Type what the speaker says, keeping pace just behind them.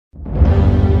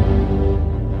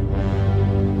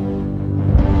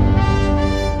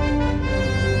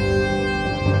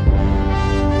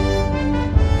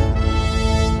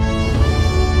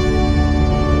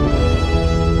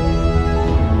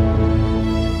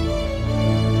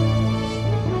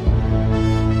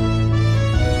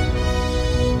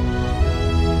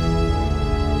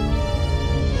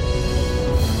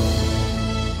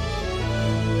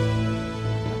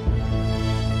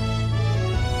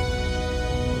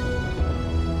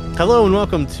Hello and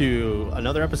welcome to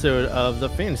another episode of the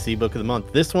Fantasy Book of the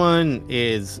Month. This one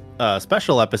is a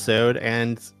special episode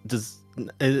and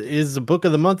is a book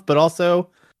of the month, but also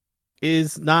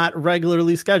is not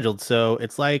regularly scheduled. So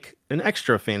it's like an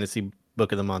extra fantasy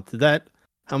book of the month. How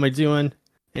am I doing?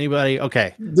 Anybody?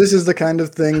 Okay. This is the kind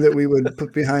of thing that we would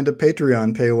put behind a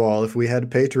Patreon paywall if we had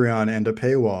Patreon and a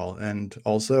paywall. And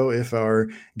also if our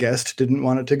guest didn't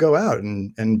want it to go out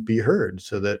and be heard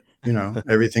so that,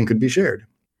 everything could be shared.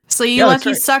 So you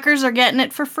lucky suckers are getting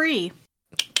it for free.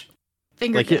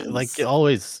 Fingerkins. Like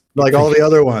always. Like all the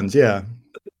other ones, yeah.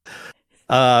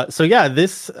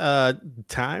 This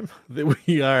time that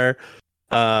we are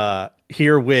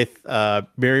here with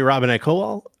Mary Robinette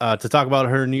Kowal to talk about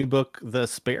her new book, The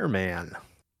Spare Man.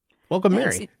 Welcome,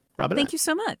 Mary Robinette. Thank you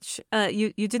so much.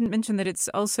 You didn't mention that it's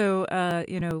also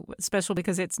special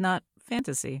because it's not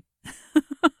fantasy.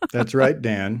 That's right,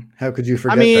 Dan. How could you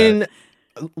forget that?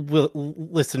 Well,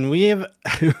 listen, we have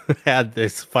had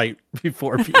this fight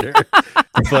before, Peter,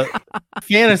 but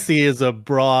fantasy is a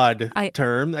broad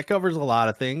term that covers a lot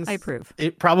of things. I approve.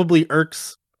 It probably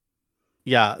irks,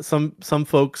 some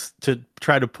folks to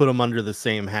try to put them under the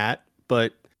same hat,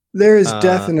 but there is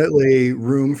definitely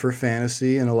room for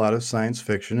fantasy in a lot of science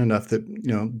fiction, enough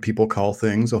that, people call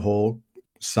things a whole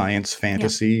science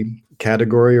fantasy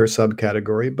category or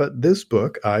subcategory. But this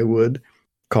book, I would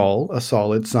call a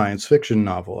solid science fiction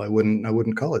novel. I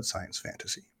wouldn't call it science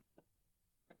fantasy.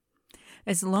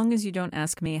 As long as you don't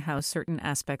ask me how certain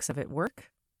aspects of it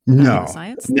work. No,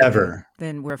 science, never.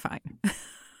 Then we're fine.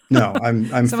 No,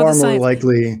 I'm far more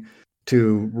likely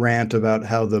to rant about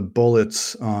how the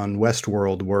bullets on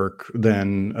Westworld work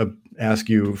than ask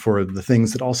you for the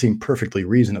things that all seem perfectly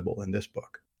reasonable in this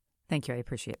book. Thank you. I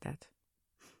appreciate that.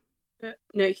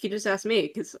 No, you can just ask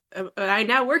me because I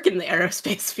now work in the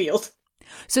aerospace field.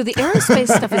 So the aerospace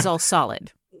stuff is all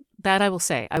solid. That I will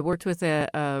say. I worked with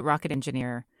a rocket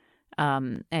engineer,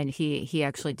 and he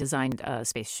actually designed a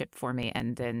spaceship for me.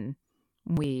 And then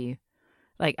I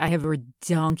have a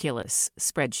redonkulous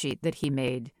spreadsheet that he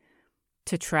made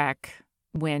to track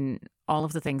when all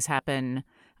of the things happen,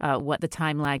 what the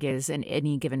time lag is in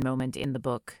any given moment in the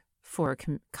book for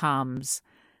comms,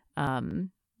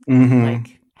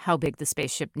 like how big the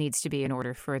spaceship needs to be in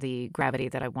order for the gravity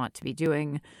that I want to be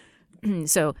doing.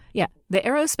 So, the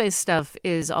aerospace stuff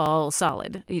is all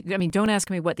solid. I mean, don't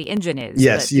ask me what the engine is.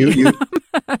 Yes, you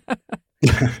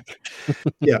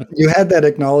yeah, you had that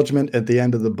acknowledgement at the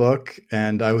end of the book,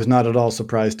 and I was not at all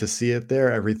surprised to see it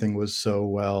there. Everything was so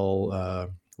well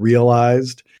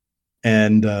realized,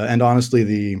 and honestly,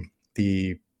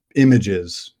 the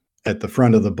images at the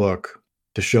front of the book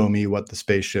to show me what the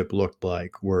spaceship looked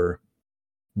like were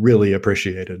really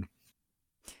appreciated.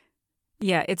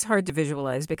 Yeah, it's hard to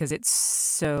visualize because it's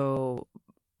so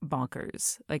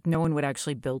bonkers. Like, no one would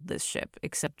actually build this ship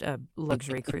except a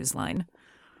luxury cruise line.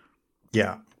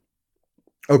 Yeah.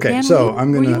 Okay, Dan, so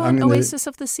I'm gonna Oasis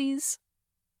of the Seas?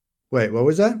 Wait, what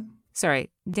was that?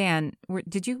 Sorry, Dan. Were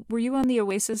you on the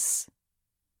Oasis?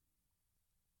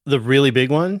 The really big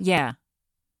one? Yeah.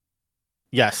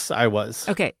 Yes, I was.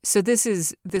 Okay, so this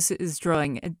is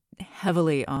drawing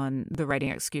heavily on the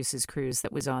Writing Excuses cruise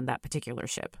that was on that particular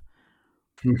ship.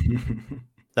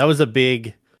 That was a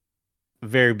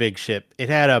very big ship. It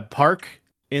had a park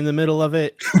in the middle of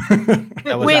it.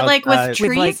 Wait, like with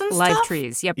trees and live stuff?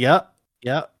 trees. Yep.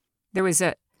 Yep. There was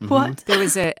a what? There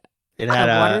was a it had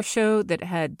a water show that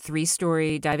had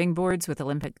 3-story diving boards with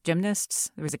Olympic gymnasts.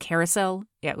 There was a carousel.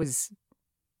 Yeah, it was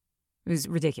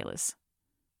ridiculous.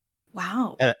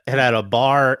 Wow. It had a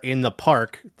bar in the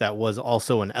park that was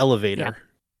also an elevator.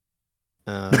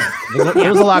 There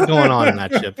was a lot going on in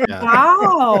that ship. Yeah.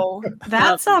 Wow.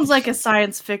 That sounds like a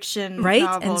science fiction right?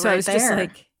 novel And so I was just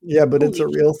like, yeah, but it's a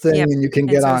real thing and you can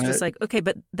get on it. I was just like, okay,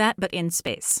 but in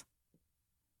space.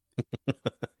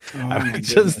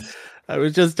 I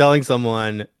was just telling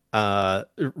someone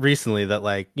recently that,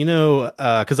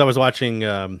 because I was watching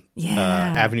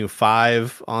Avenue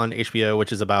 5 on HBO,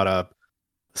 which is about a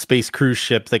space cruise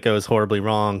ship that goes horribly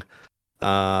wrong.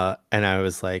 And I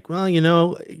was like, well, you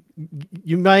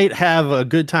might have a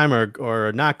good time or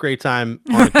a not great time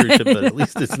on a cruise ship, but at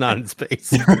least it's not in space.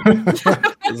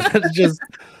 That's just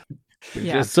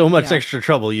so much extra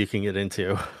trouble you can get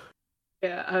into.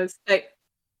 Yeah,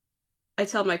 I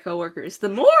tell my coworkers, the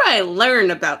more I learn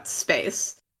about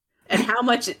space and how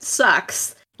much it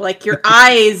sucks, like your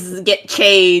eyes get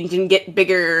changed and get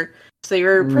bigger, so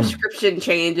your prescription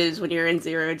changes when you're in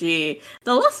 0G,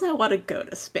 the less I want to go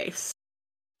to space.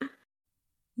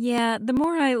 Yeah, the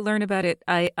more I learn about it,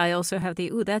 I also have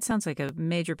that sounds like a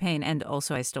major pain, and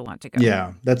also I still want to go.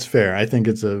 Yeah, that's fair. I think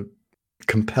it's a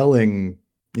compelling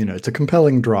it's a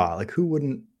compelling draw. Like, who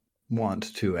wouldn't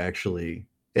want to actually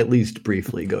at least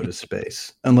briefly go to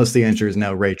space? Unless the answer is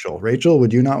now Rachel. Rachel,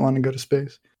 would you not want to go to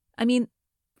space? I mean,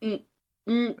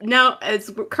 no,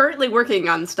 as we're currently working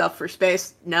on stuff for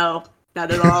space. No,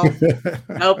 not at all.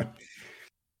 Nope.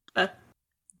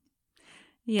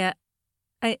 Yeah,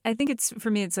 I think for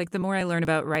me, it's like the more I learn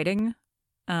about writing,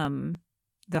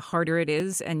 the harder it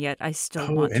is, and yet I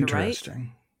still want to write.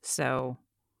 So,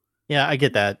 yeah, I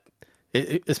get that,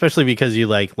 especially because you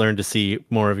like learn to see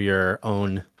more of your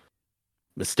own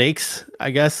mistakes,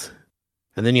 I guess,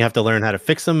 and then you have to learn how to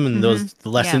fix them, and those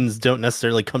lessons don't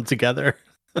necessarily come together.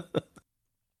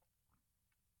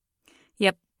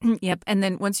 Yep. And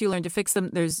then once you learn to fix them,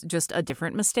 there's just a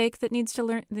different mistake that need to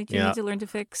learn to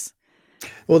fix.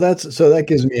 Well, that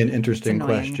gives me an interesting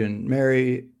question.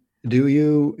 Mary, do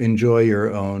you enjoy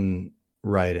your own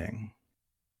writing?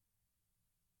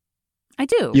 I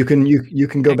do. You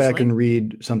can go back and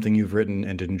read something you've written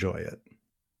and enjoy it.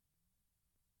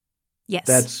 Yes.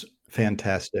 That's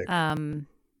fantastic.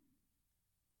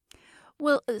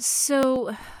 Well,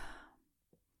 so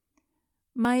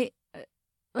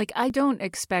I don't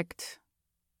expect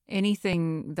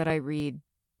anything that I read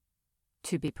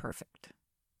to be perfect.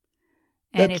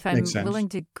 And if I'm willing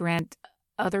to grant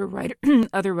other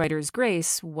writers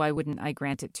grace, why wouldn't I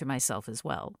grant it to myself as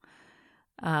well?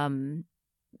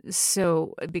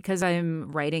 So because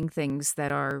I'm writing things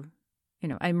that are,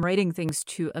 I'm writing things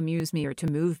to amuse me or to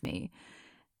move me,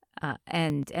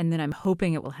 and then I'm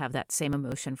hoping it will have that same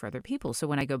emotion for other people. So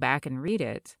when I go back and read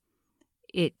it,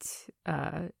 it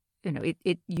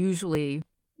usually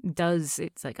does.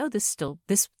 It's like, oh, this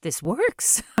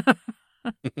works.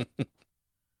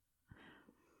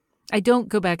 I don't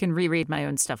go back and reread my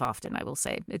own stuff often, I will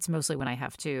say. It's mostly when I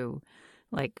have to,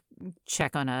 like,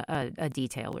 check on a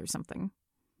detail or something.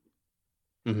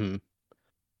 Mm-hmm.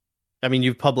 I mean,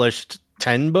 you've published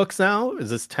 10 books now? Is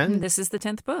this 10? This is the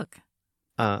 10th book.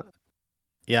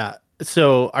 Yeah.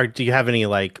 So do you have any,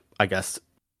 like, I guess,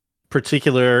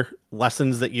 particular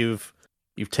lessons that you've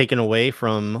taken away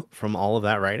from all of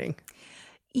that writing?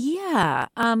 Yeah.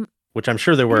 Which I'm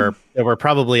sure there were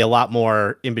probably a lot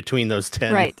more in between those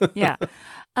 10. Right. Yeah.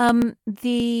 One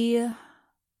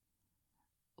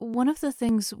of the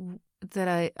things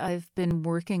that I've been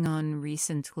working on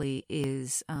recently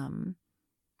is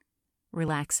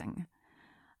relaxing.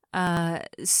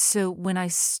 So when I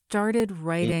started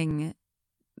writing,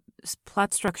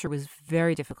 plot structure was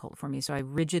very difficult for me. So I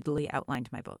rigidly outlined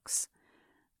my books,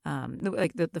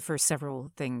 like the first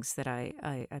several things that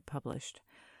I published.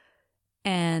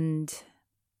 And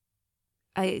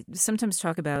I sometimes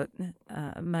talk about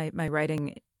my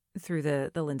writing through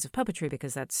the lens of puppetry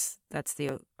because that's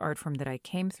the art form that I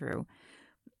came through.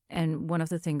 And one of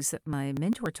the things that my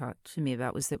mentor talked to me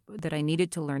about was that I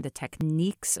needed to learn the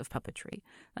techniques of puppetry.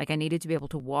 Like I needed to be able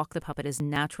to walk the puppet as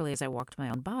naturally as I walked my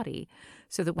own body,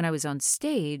 so that when I was on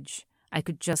stage, I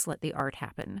could just let the art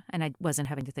happen and I wasn't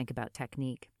having to think about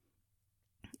technique.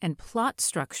 And plot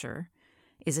structure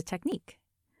is a technique.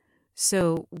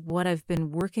 So what I've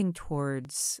been working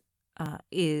towards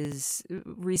is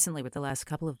recently with the last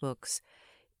couple of books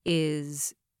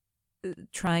is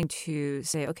trying to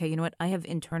say, okay, you know what? I have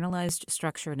internalized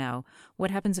structure now.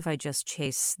 What happens if I just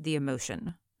chase the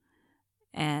emotion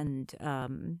and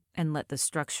let the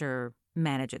structure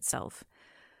manage itself?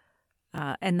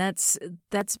 And that's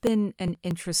been an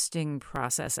interesting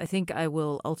process. I think I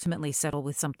will ultimately settle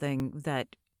with something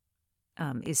that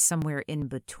is somewhere in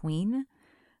between.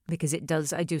 Because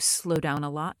I do slow down a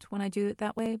lot when I do it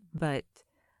that way, but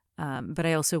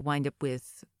I also wind up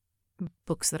with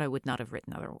books that I would not have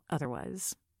written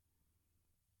otherwise.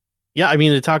 Yeah, I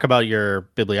mean, to talk about your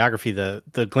bibliography,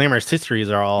 the Glamorous Histories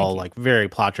are all like very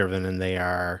plot driven, and they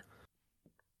are,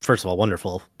 first of all,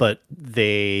 wonderful, but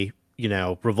they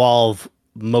revolve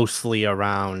mostly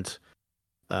around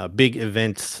big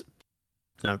events,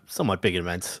 somewhat big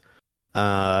events.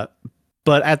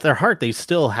 But at their heart, they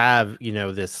still have,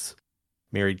 this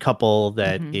married couple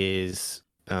that is,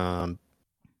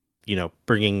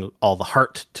 bringing all the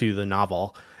heart to the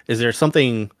novel. Is there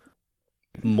something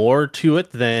more to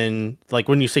it than, like,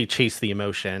 when you say chase the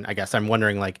emotion? I guess I'm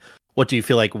wondering, like, what do you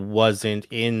feel like wasn't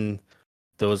in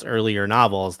those earlier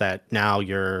novels that now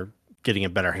you're getting a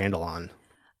better handle on?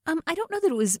 I don't know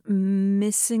that it was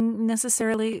missing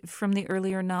necessarily from the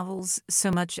earlier novels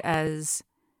so much as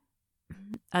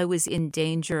I was in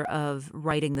danger of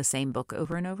writing the same book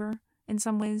over and over in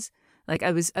some ways. Like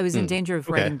I was in danger of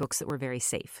writing books that were very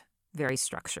safe, very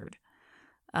structured.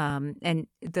 And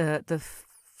the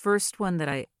first one that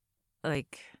I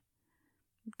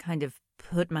kind of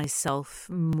put myself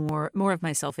more of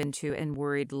myself into and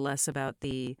worried less about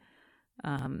the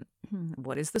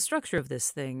what is the structure of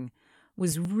this thing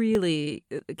was really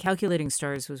Calculating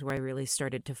Stars was where I really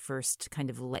started to first kind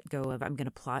of let go of I'm going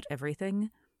to plot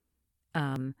everything.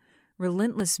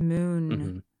 Relentless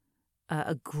Moon,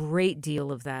 a great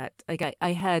deal of that. Like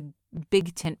I had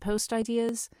big tent post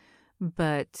ideas,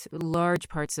 but large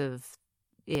parts of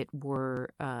it were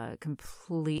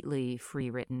completely free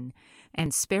written.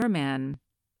 And Spareman,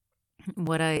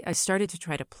 what I started to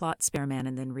try to plot Spareman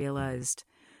and then realized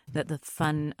that the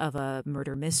fun of a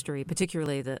murder mystery,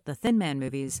 particularly the Thin Man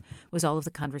movies, was all of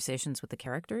the conversations with the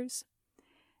characters.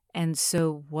 And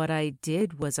so what I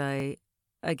did was I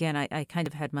kind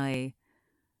of had my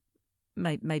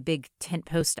big tent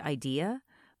post idea,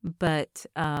 but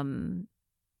I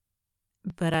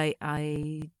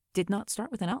did not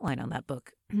start with an outline on that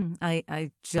book.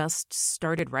 I just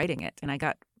started writing it, and I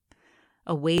got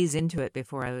a ways into it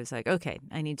before I was like, okay,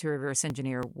 I need to reverse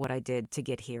engineer what I did to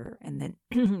get here, and then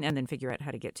and then figure out how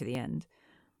to get to the end.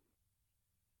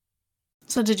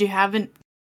 So did you have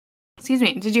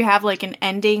like an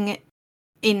ending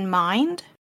in mind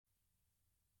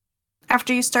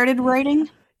after you started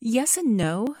writing? Yes and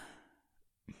no.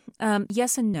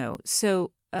 Yes and no.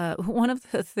 So one of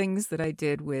the things that I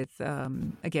did with,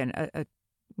 again, a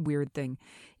weird thing,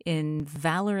 in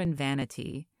Valor and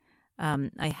Vanity,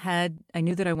 I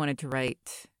knew that I wanted to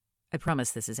write, I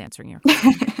promise this is answering your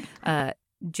question.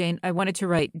 I wanted to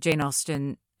write Jane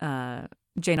Austen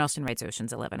writes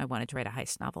Ocean's 11. I wanted to write a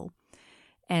heist novel.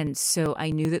 And so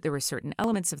I knew that there were certain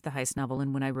elements of the heist novel.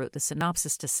 And when I wrote the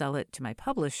synopsis to sell it to my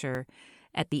publisher,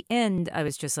 at the end, I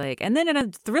was just like, and then in a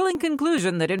thrilling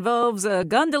conclusion that involves a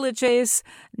gondola chase,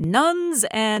 nuns,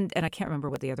 and I can't remember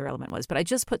what the other element was, but I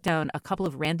just put down a couple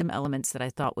of random elements that I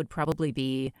thought would probably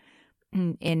be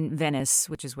in Venice,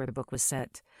 which is where the book was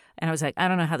set. And I was like, I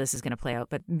don't know how this is going to play out,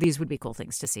 but these would be cool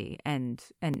things to see. And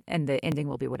the ending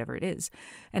will be whatever it is.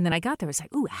 And then I got there, I was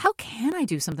like, ooh, how can I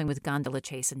do something with gondola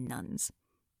chase and nuns?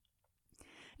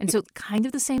 And so kind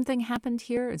of the same thing happened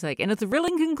here. It's like, in a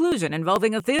thrilling conclusion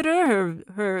involving a theater,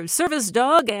 her service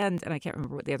dog, and I can't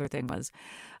remember what the other thing was.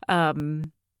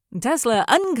 Tesla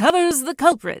uncovers the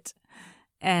culprit.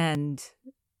 And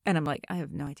I'm like, I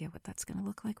have no idea what that's going to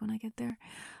look like when I get there.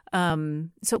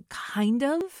 So kind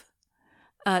of,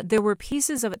 there were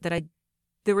pieces of it that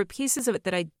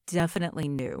I definitely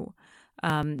knew.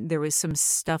 There was some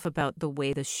stuff about the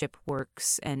way the ship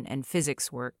works and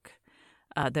physics work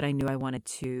that I knew I wanted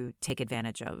to take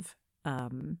advantage of.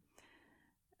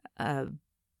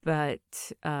 But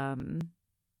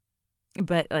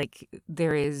like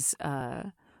there is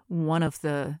one of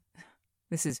the.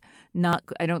 This is not.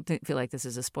 I don't feel like this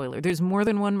is a spoiler. There's more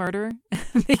than one murder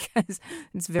because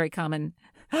it's very common.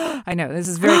 I know this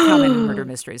is very common in murder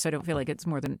mysteries, so I don't feel like it's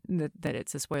more than that.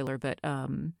 It's a spoiler. But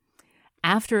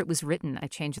after it was written, I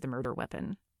changed the murder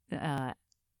weapon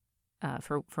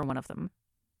for one of them.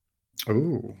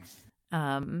 Oh.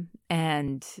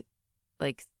 And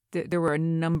like there were a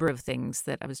number of things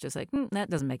that I was just like, that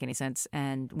doesn't make any sense,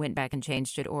 and went back and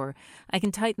changed it, or I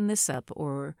can tighten this up.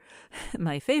 Or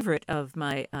my favorite of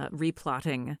my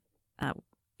replotting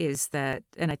is that,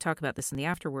 and I talk about this in the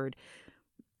afterword,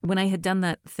 when I had done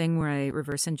that thing where I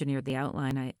reverse engineered the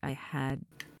outline, I had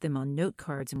them on note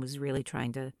cards and was really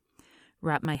trying to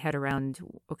wrap my head around,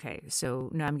 okay, so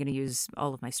now I'm going to use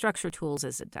all of my structure tools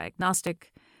as a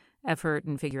diagnostic effort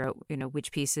and figure out,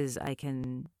 which pieces I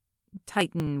can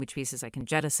tighten, which pieces I can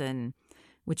jettison,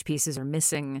 which pieces are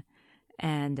missing.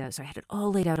 And so I had it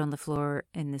all laid out on the floor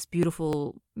in this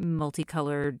beautiful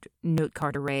multicolored note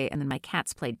card array, and then my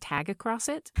cats played tag across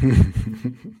it.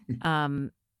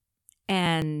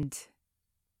 And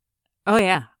oh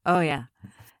yeah.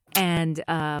 And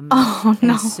oh no.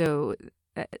 And so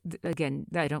again,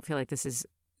 I don't feel like this is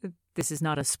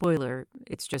not a spoiler.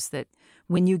 It's just that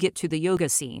when you get to the yoga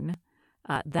scene,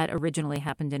 that originally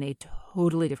happened in a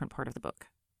totally different part of the book.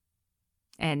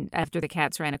 And after the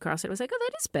cats ran across it, I was like, oh,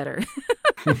 that is better.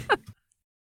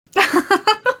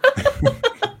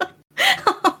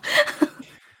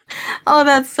 Oh,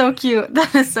 that's so cute.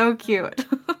 That is so cute.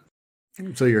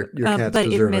 So your cats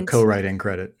deserve a co-writing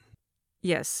credit.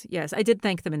 Yes. I did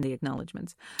thank them in the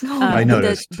acknowledgments. I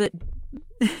noticed. But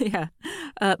yeah.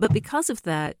 But because of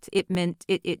that, it meant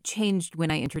it changed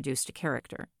when I introduced a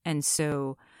character. And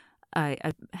so I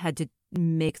had to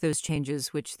make those changes,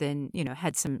 which then,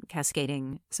 had some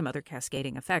other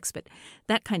cascading effects. But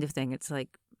that kind of thing, it's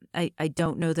like, I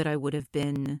don't know that I would have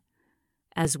been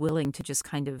as willing to just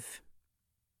kind of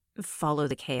follow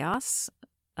the chaos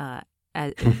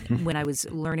when I was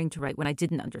learning to write, when I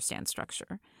didn't understand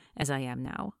structure as I am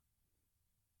now.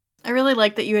 I really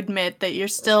like that you admit that you're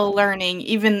still learning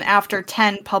even after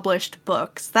 10 published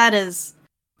books. That is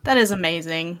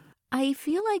amazing. I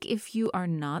feel like if you are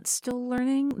not still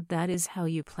learning, that is how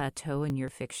you plateau in your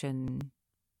fiction.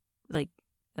 Like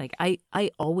I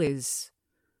always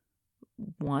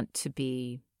want to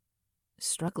be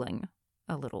struggling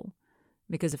a little,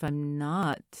 because if I'm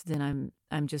not, then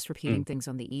I'm just repeating things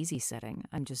on the easy setting.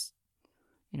 I'm just,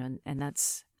 and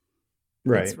that's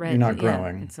right. You're not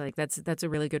growing. It's like that's a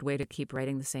really good way to keep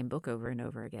writing the same book over and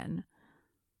over again.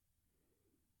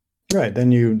 Right.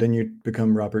 Then you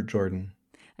become Robert Jordan.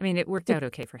 I mean, it worked out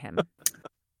okay for him.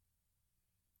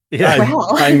 Yeah.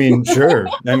 I mean, sure.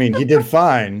 I mean, he did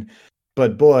fine,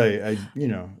 but boy,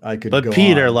 I could. But go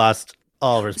Peter on. lost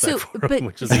all respect for him,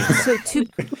 which is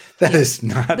that is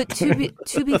not. But to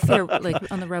be fair,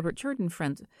 like on the Robert Jordan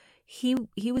front, he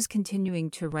was continuing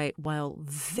to write while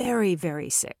very, very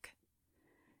sick,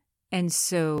 and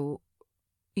so,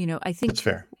 I think That's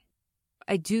fair.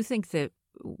 I do think that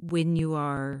when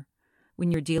you're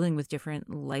dealing with different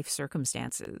life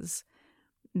circumstances,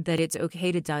 that it's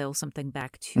okay to dial something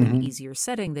back to an easier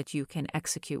setting that you can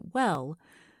execute well,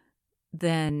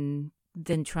 than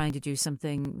trying to do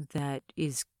something that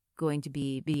is going to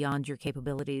be beyond your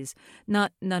capabilities,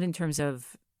 not in terms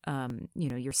of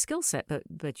your skill set,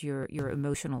 but your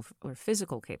emotional or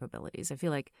physical capabilities. I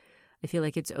feel like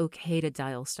it's okay to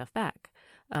dial stuff back.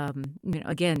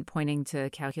 Again, pointing to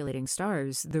Calculating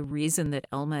Stars, the reason that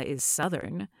Elma is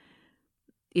Southern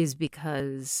is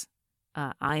because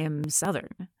I am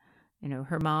Southern.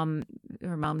 Her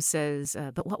mom says,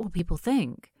 "But what will people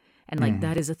think?" And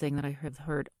that is a thing that I have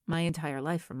heard my entire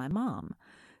life from my mom.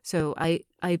 So I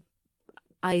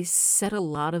set a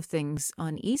lot of things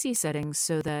on easy settings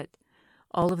so that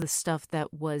all of the stuff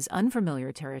that was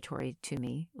unfamiliar territory to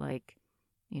me, like,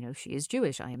 she is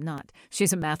Jewish, I am not.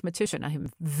 She's a mathematician, I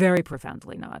am very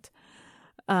profoundly not.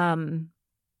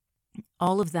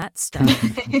 All of that stuff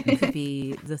could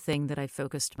be the thing that I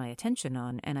focused my attention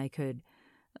on, and I could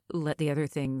let the other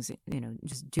things,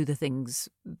 just do the things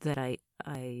that I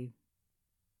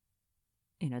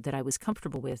that I was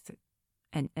comfortable with,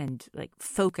 and like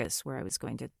focus where I was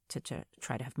going to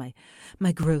try to have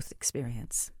my growth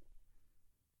experience.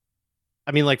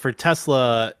 I mean, like for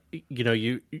Tesla,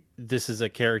 this is a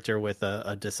character with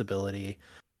a disability.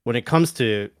 When it comes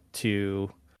to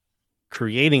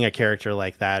creating a character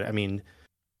like that, I mean,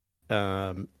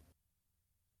 how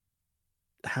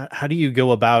do you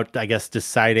go about, I guess,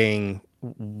 deciding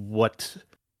what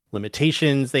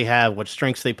limitations they have, what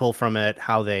strengths they pull from it,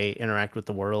 how they interact with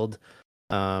the world?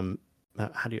 How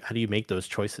do you make those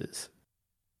choices?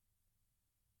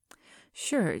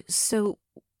 Sure. So,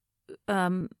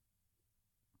 I'm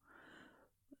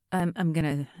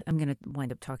gonna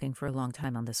wind up talking for a long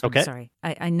time on this one. Okay. Sorry,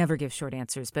 I never give short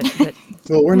ansurs, but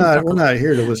well, we're not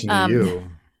here to listen to you.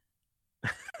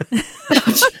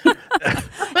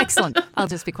 Excellent. I'll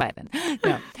just be quiet then.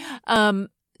 No.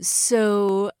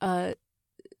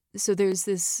 So there's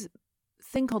this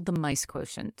thing called the Mice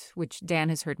quotient, which Dan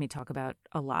has heard me talk about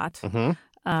a lot.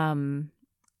 And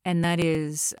that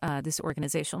is this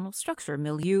organizational structure: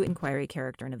 milieu, inquiry,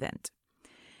 character, and event.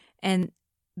 And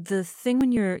the thing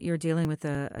when you're dealing with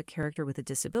a character with a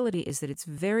disability is that it's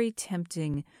very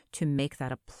tempting to make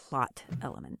that a plot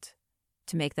element,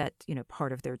 to make that,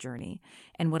 part of their journey.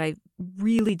 And what I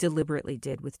really deliberately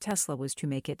did with Tesla was to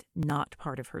make it not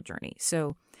part of her journey.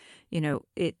 So,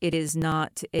 it is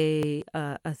not a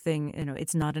thing,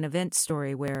 it's not an event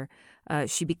story where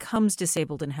she becomes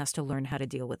disabled and has to learn how to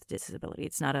deal with disability.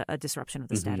 It's not a disruption of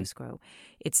the status quo.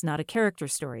 It's not a character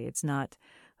story. It's not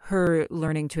her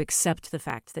learning to accept the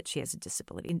fact that she has a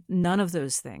disability. None of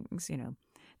those things,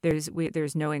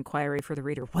 there's no inquiry for the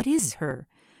reader. What is her?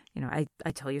 I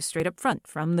tell you straight up front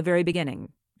from the very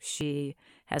beginning, she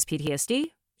has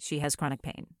PTSD. She has chronic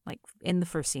pain. Like in the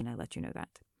first scene, I let you know that.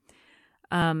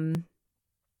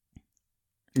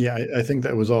 Yeah, I think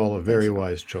that was all a very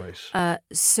wise choice.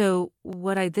 So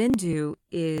what I then do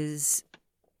is,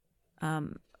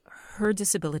 her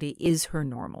disability is her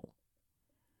normal.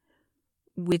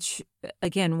 Which,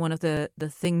 again, one of the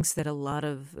mistakes that a lot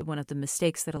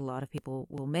of people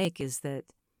will make is that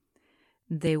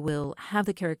they will have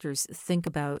the characters think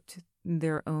about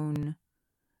their own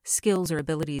skills or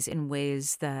abilities in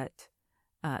ways that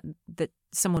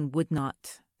someone would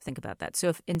not think about that. So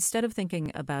if instead of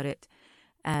thinking about it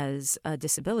as a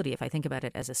disability, if I think about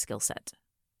it as a skill set,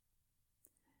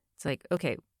 it's like,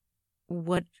 okay,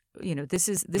 this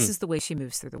is the way she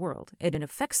moves through the world. It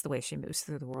affects the way she moves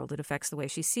through the world. It affects the way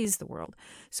she sees the world.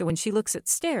 So when she looks at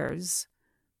stairs,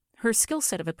 her skill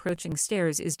set of approaching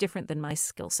stairs is different than my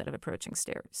skill set of approaching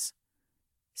stairs.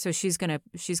 So she's gonna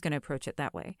approach it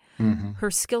that way. Mm-hmm.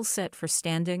 Her skill set for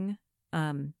standing,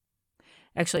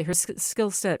 actually, her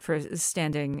skill set for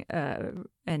standing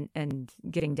and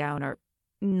getting down are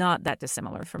not that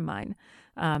dissimilar from mine.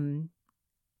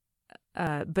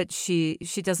 But she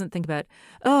doesn't think about,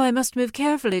 oh, I must move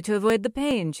carefully to avoid the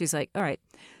pain. She's like, all right.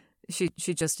 She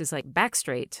just is like back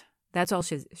straight. That's all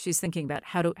she's thinking about.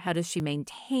 How does she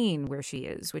maintain where she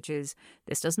is, which is,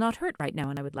 this does not hurt right now,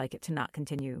 and I would like it to not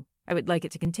continue. I would like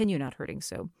it to continue not hurting.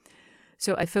 So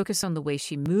I focus on the way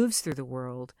she moves through the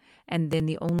world, and then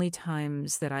the only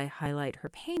times that I highlight her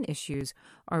pain issues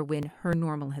are when her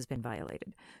normal has been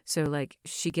violated. So like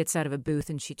she gets out of a booth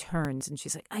and she turns and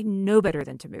she's like, I know better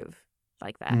than to move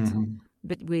like that. Mm-hmm.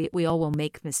 But we all will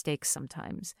make mistakes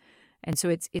sometimes. And so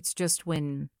it's just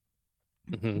when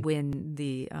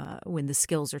the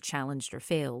skills are challenged or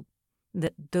failed,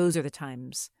 that those are the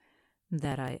times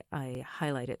that I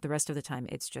highlight it. The rest of the time,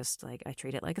 it's just like I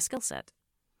treat it like a skill set.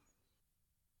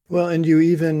 Well, and you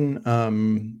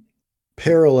even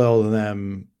parallel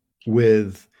them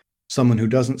with someone who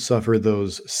doesn't suffer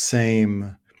those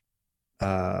same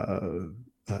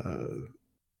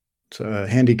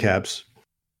handicaps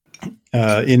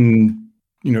in,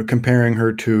 comparing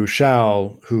her to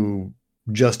Shao, who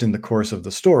just in the course of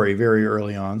the story, very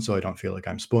early on, so I don't feel like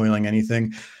I'm spoiling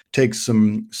anything, takes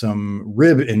some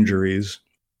rib injuries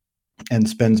and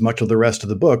spends much of the rest of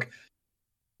the book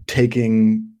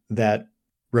taking that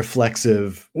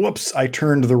reflexive, whoops, I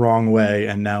turned the wrong way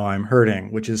and now I'm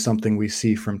hurting, which is something we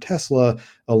see from Tesla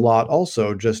a lot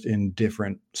also, just in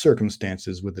different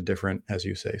circumstances with a different, as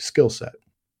you say, skill set.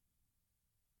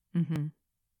 Mm-hmm.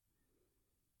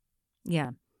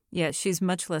 Yeah, she's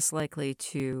much less likely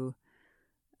to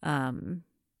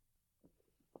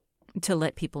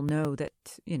let people know that,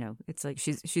 it's like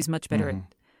she's much better at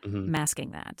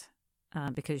masking that,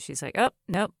 because she's like, oh,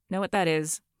 nope, know what that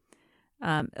is.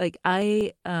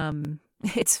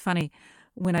 It's funny,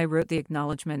 when I wrote the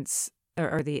acknowledgments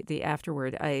or the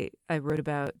afterword, I wrote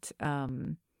about,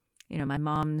 my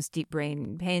mom's deep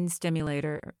brain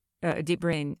stimulator,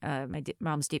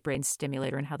 mom's deep brain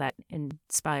stimulator, and how that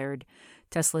inspired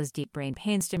Tesla's deep brain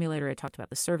pain stimulator. I talked about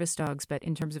the service dogs, but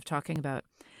in terms of talking about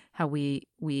how we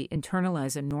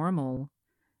internalize a normal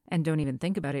and don't even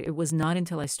think about it, it was not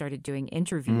until I started doing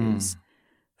interviews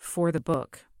for the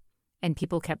book, and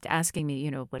people kept asking me,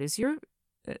 what is your,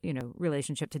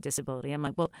 relationship to disability? I'm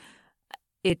like, well,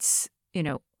 it's,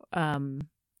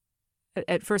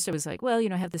 at first I was like, well,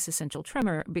 I have this essential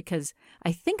tremor, because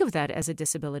I think of that as a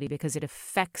disability because it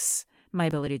affects my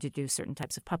ability to do certain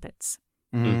types of puppets.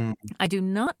 I do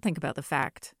not think about the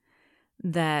fact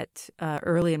that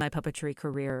early in my puppetry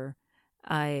career,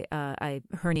 I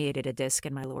herniated a disc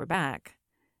in my lower back,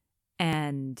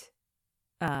 and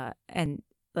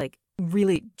like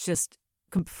really just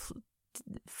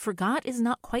forgot is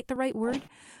not quite the right word,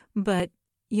 but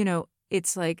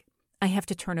it's like I have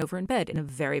to turn over in bed in a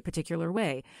very particular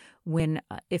way. When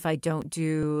if I don't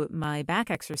do my back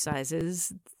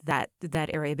exercises, that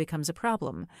area becomes a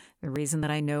problem. The reason that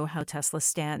I know how Tesla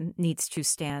needs to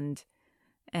stand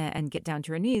and get down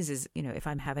to her knees is, if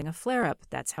I'm having a flare-up,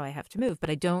 that's how I have to move.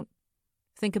 But I don't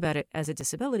think about it as a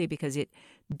disability because it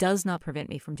does not prevent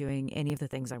me from doing any of the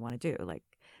things I want to do. Like,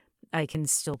 I can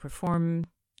still perform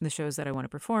the shows that I want to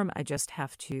perform. I just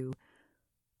have to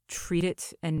treat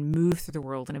it and move through the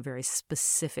world in a very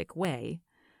specific way,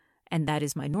 and that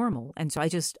is my normal. And so I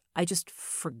just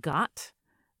forgot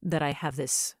that I have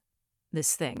this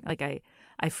thing. Like I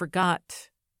forgot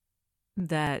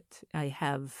that I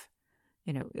have,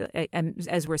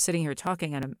 as we're sitting here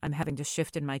talking and I'm having to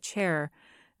shift in my chair,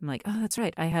 I'm like, oh, that's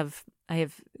right. I have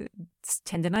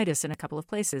tendinitis in a couple of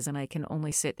places, and I can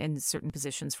only sit in certain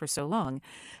positions for so long.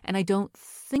 And I don't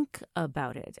think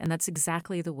about it. And that's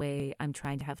exactly the way I'm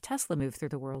trying to have Tesla move through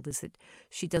the world, is that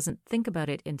she doesn't think about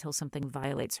it until something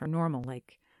violates her normal,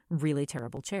 like really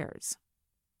terrible chairs.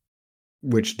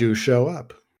 Which do show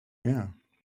up. Yeah.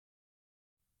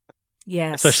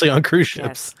 Yes. Especially on cruise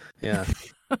ships. Yes.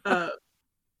 Yeah.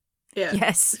 Yeah.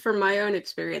 Yes. From my own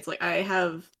experience, like I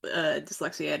have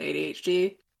dyslexia and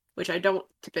ADHD, which I don't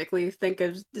typically think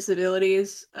of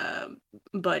disabilities,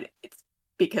 but it's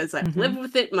because I've lived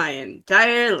with it my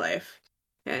entire life,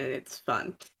 and it's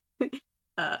fun.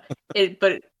 But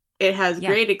it has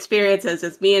great experiences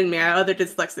as me and my other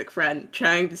dyslexic friend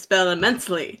trying to spell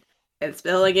immensely and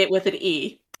spelling it with an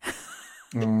E.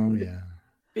 Oh yeah.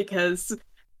 Because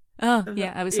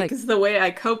I was like, because the way I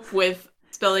cope with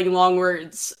spelling long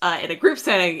words in a group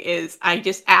setting is I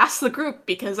just ask the group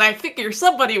because I figure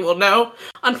somebody will know.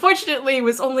 Unfortunately, it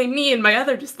was only me and my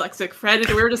other dyslexic friend,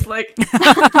 and we were just like,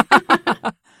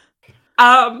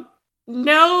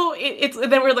 no, it's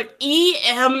and then we're like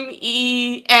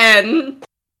EMENSELY.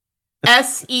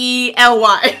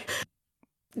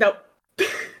 Nope.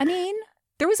 I mean,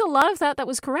 there was a lot of that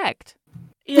was correct.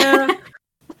 Yeah.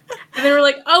 And they were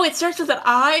like, oh, it starts with an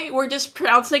I. We're just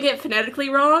pronouncing it phonetically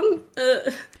wrong.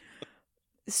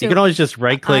 So you can always just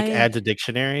right-click, add to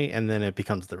dictionary, and then it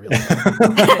becomes the real thing.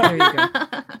 There you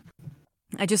go.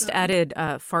 I just added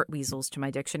fart weasels to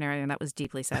my dictionary, and that was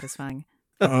deeply satisfying.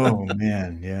 Oh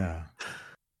man, yeah.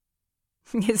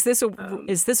 Is this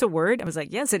a word? I was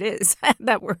like, yes, it is.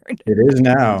 That word. It is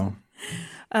now.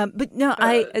 But no,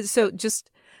 I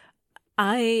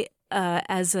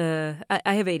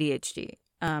have ADHD,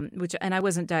 and I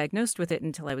wasn't diagnosed with it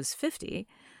until I was 50.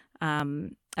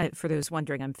 For those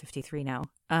wondering, I'm 53 now.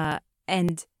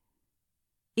 And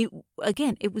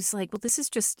it was like, well, this is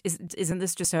isn't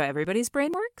this just how everybody's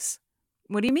brain works?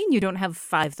 What do you mean you don't have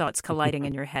 5 thoughts colliding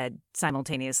in your head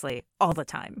simultaneously all the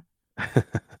time?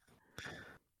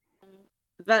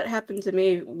 That happened to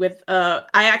me with, I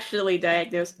actually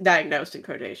diagnosed in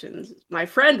quotations, my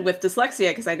friend with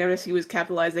dyslexia, because I noticed he was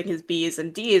capitalizing his B's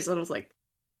and D's, and I was like,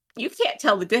 you can't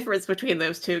tell the difference between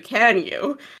those two, can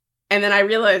you? And then I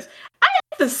realized, I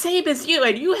am the same as you,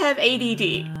 and you have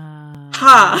ADD.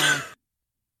 Ha!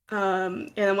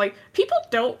 And I'm like, people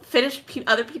don't finish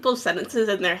other people's sentences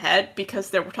in their head because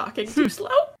they're talking too slow.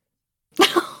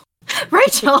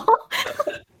 Rachel!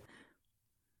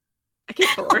 I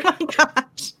get bored. Oh my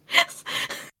gosh.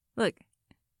 Look.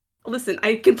 Listen,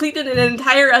 I completed an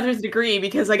entire other's degree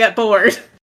because I got bored.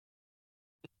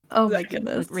 Oh my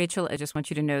goodness. Look, Rachel, I just want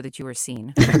you to know that you are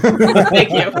seen.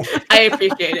 Thank you. I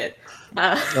appreciate it.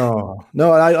 Oh,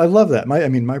 no, I love that.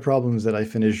 My problem is that I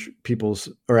finish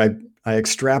I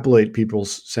extrapolate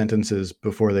people's sentences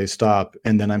before they stop,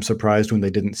 and then I'm surprised when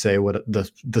they didn't say what the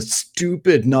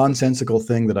stupid, nonsensical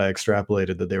thing that I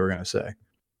extrapolated that they were going to say.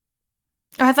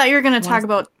 I thought you were going to talk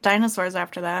about dinosaurs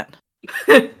after that.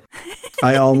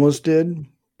 I almost did,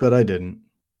 but I didn't.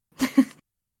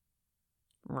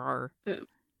 Rawr.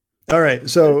 All right,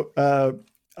 so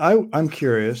I'm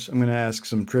curious. I'm going to ask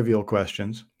some trivial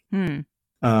questions. Do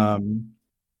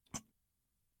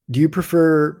you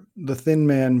prefer the Thin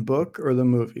Man book or the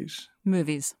movies?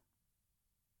 Movies.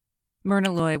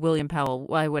 Myrna Loy, William Powell.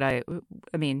 Why would I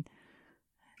mean...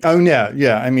 Oh,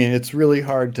 yeah. I mean, it's really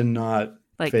hard to not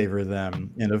favor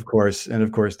them. And of course,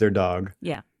 their dog.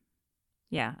 Yeah.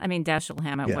 Yeah. I mean, Dashiell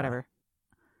Hammett, whatever.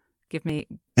 Give me...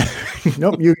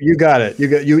 Nope, you got it.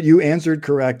 You answered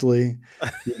correctly.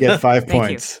 You get 5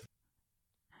 points.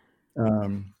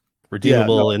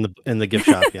 Redeemable in the gift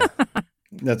shop. Yeah,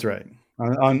 that's right.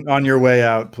 On your way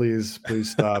out, please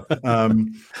stop.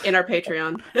 In our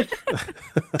Patreon.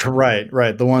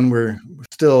 Right. The one we're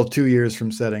still 2 years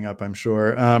from setting up, I'm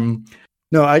sure.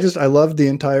 No, I loved the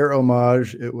entire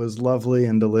homage. It was lovely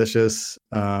and delicious.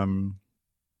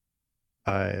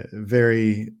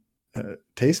 Very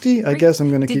tasty. I guess I'm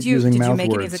going to keep using mouth words. Did you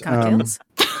make any of the cocktails?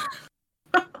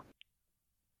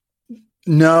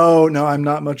 No, I'm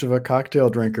not much of a cocktail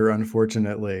drinker,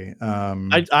 unfortunately.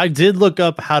 I did look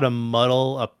up how to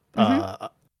muddle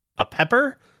a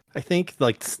pepper. I think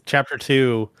chapter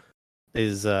 2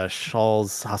 is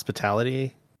Shaw's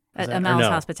Hospitality. Amal's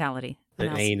Hospitality.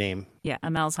 An A name. Yeah,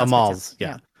 Amal's Hospitality. Amal's,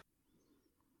 yeah.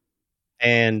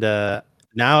 And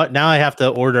now I have to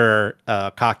order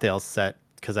a cocktail set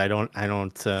because I don't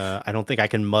think I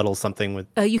can muddle something with.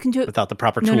 You can do it without the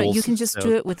proper tools. No, you can just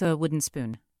do it with a wooden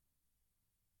spoon.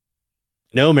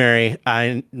 No, Mary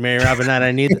Robinette,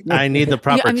 I need the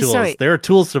proper tools. Sorry. There are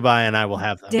tools to buy, and I will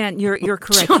have them. Dan, you're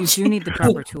correct. You do need the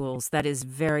proper tools. That is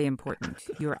very important.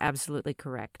 You're absolutely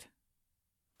correct.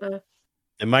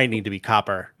 It might need to be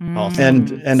copper also.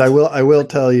 And I will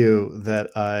tell you that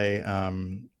I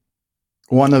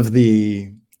one of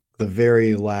the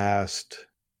very last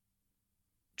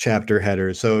chapter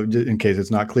headers. So in case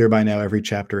it's not clear by now, every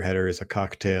chapter header is a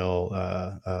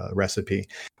cocktail recipe.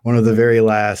 One of the very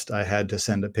last I had to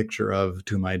send a picture of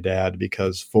to my dad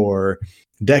because for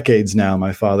decades now,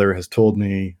 my father has told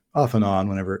me off and on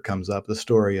whenever it comes up the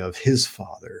story of his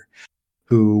father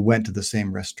who went to the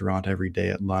same restaurant every day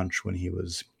at lunch when he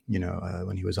was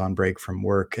on break from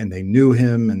work, and they knew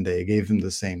him and they gave him the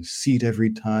same seat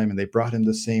every time and they brought him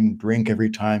the same drink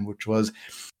every time, which was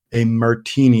a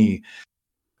martini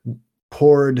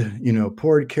poured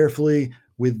carefully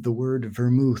with the word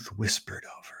vermouth whispered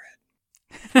over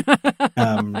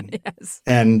it. Yes.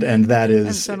 And that is.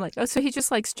 And so I'm like, so he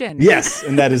just likes gin. Yes,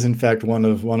 and that is in fact one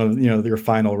of your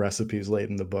final recipes late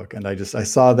in the book. And I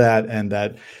saw that, and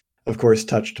that of course,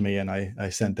 touched me, and I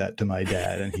sent that to my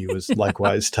dad, and he was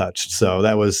likewise touched. So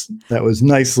that was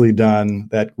nicely done.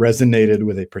 That resonated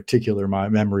with a particular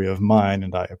memory of mine,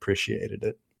 and I appreciated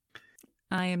it.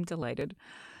 I am delighted.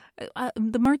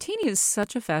 The martini is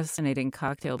such a fascinating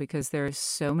cocktail because there are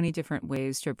so many different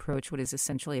ways to approach what is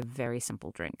essentially a very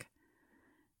simple drink.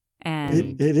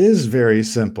 And it is very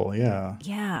simple, yeah.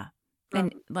 Yeah.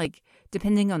 And like,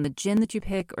 depending on the gin that you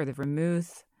pick or the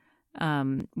vermouth,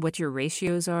 what your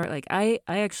ratios are. Like, I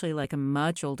actually like a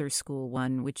much older school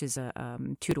one, which is a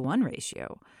 2-to-1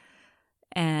 ratio.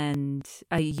 And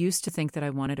I used to think that I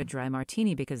wanted a dry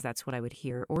martini because that's what I would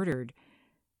hear ordered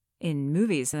in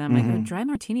movies. And I'm like, oh, dry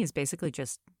martini is basically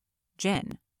just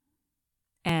gin.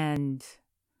 And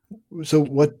so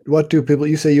what do people,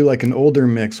 you say you like an older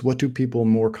mix, what do people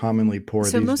more commonly pour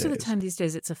these days? So most of the time these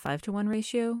days it's a 5-to-1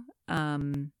 ratio.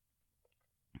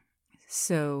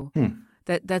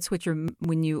 That's what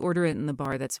when you order it in the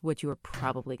bar, that's what you are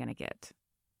probably going to get.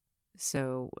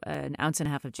 So 1.5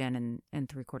 ounces of gin and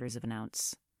 3/4 of an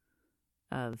ounce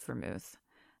of vermouth.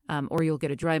 Or you'll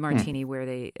get a dry martini where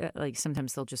they,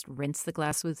 sometimes they'll just rinse the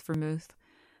glass with vermouth.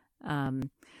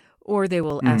 Or they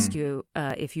will ask you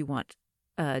if you want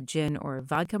gin or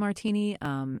vodka martini.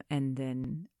 And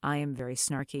then I am very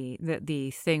snarky.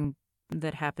 The thing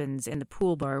that happens in the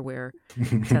pool bar where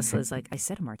Tesla is like, I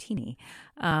said a martini.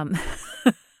 I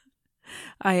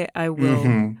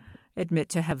will admit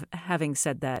to having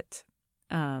said that,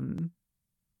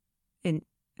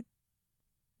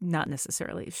 not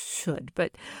necessarily should,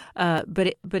 but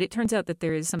it turns out that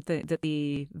there is something that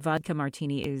the vodka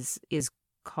martini is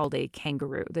called a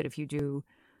kangaroo. That if you do,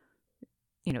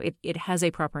 it has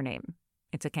a proper name.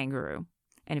 It's a kangaroo.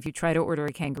 And if you try to order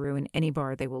a kangaroo in any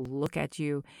bar, they will look at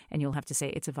you and you'll have to say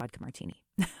it's a vodka martini.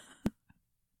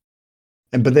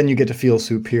 But then you get to feel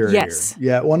superior. Yes.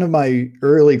 Yeah. One of my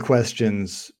early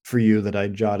questions for you that I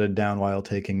jotted down while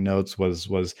taking notes was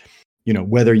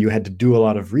whether you had to do a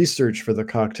lot of research for the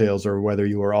cocktails or whether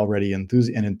you were already an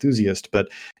enthusiast. But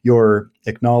your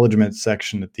acknowledgement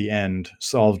section at the end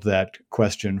solved that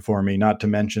question for me, not to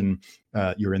mention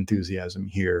your enthusiasm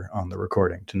here on the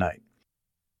recording tonight.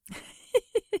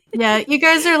 Yeah, you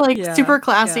guys are super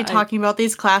classy talking about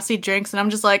these classy drinks, and I'm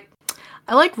just like,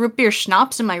 I like root beer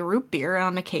schnapps in my root beer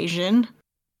on occasion.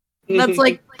 That's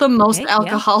like the most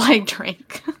alcoholic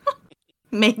drink.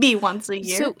 Maybe once a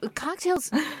year. So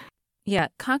cocktails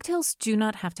do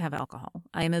not have to have alcohol.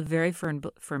 I am a very firm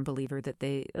believer that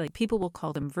people will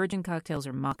call them virgin cocktails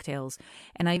or mocktails,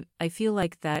 and I feel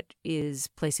like that is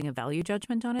placing a value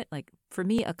judgment on it. Like, for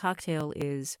me, a cocktail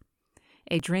is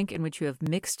a drink in which you have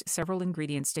mixed several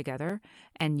ingredients together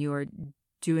and you're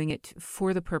doing it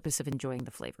for the purpose of enjoying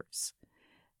the flavors.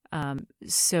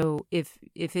 So if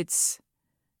it's,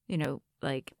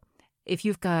 if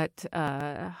you've got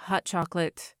hot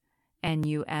chocolate and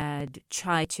you add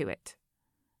chai to it,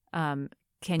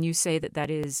 can you say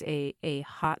that is a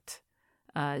hot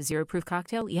zero proof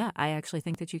cocktail? Yeah, I actually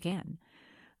think that you can.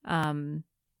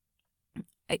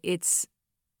 It's,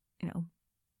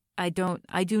 I do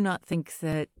not think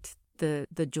that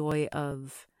the joy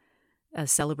of a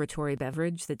celebratory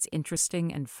beverage that's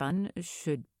interesting and fun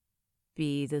should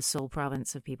be the sole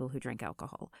province of people who drink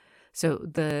alcohol. So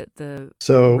the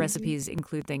recipes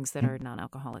include things that are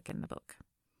non-alcoholic in the book.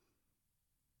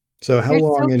 So how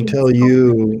long until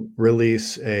you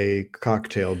release a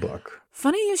cocktail book?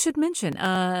 Funny you should mention.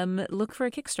 Look for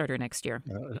a Kickstarter next year.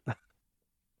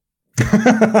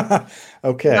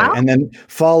 Okay. Wow. And then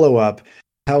follow up.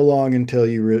 How long until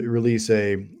you release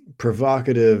a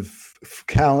provocative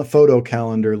photo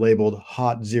calendar labeled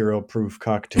Hot Zero Proof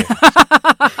Cocktail?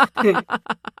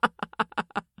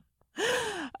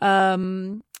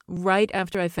 Right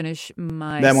after I finish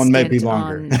my that one might be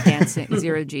longer. On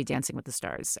Zero G Dancing with the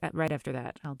Stars. Right after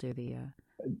that, I'll do the.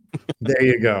 There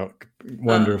you go.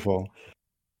 Wonderful.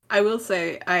 I will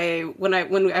say, when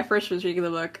I first was reading the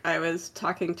book, I was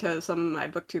talking to some of my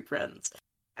BookTube friends.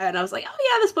 And I was like, oh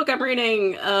yeah, this book I'm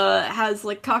reading has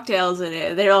like cocktails in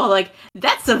it. They're all like,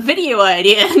 that's a video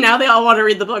idea. Now they all want to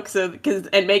read the book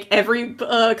and make every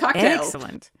cocktail.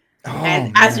 Excellent.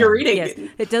 And as you're reading it.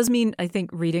 It does mean, I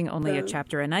think, reading only a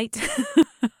chapter a night.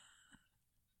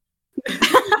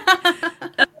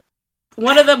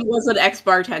 One of them was an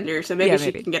ex-bartender, so maybe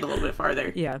she can get a little bit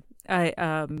farther. Yeah.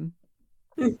 I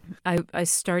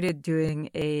started doing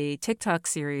a TikTok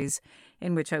series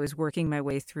in which I was working my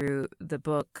way through the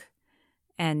book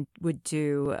and would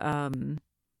do,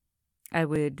 I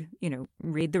would,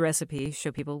 read the recipe,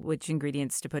 show people which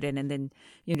ingredients to put in, and then,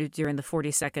 during the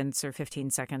 40 seconds or 15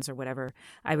 seconds or whatever,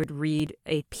 I would read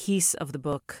a piece of the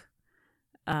book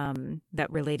that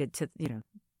related to,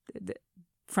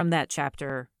 from that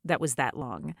chapter that was that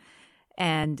long.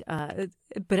 And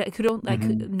but I could only,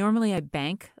 normally I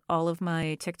bank all of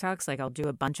my TikToks, like I'll do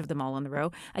a bunch of them all in the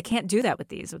row. I can't do that with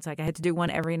these. It's like I had to do one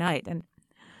every night, and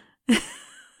it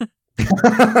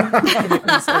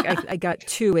was like I got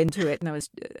 2 into it, and I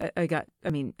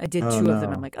did 2 of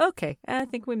them. I'm like, okay, I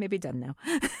think we may be done now.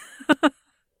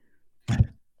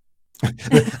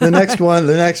 the next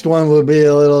one will be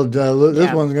a little.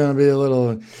 This one's going to be a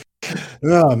little.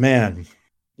 Oh man,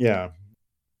 yeah.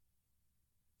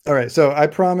 All right, so I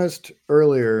promised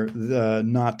earlier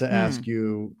not to ask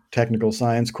you technical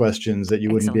science questions that you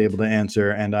wouldn't be able to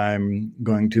answer, and I'm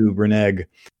going to renege.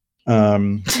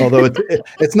 Although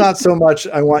it's not so much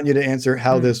I want you to answer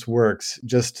how this works,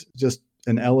 just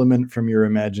an element from your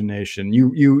imagination.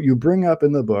 You bring up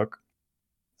in the book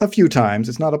a few times.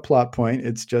 It's not a plot point.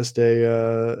 It's just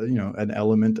an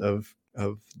element of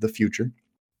the future.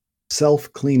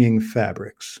 Self-cleaning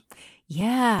fabrics.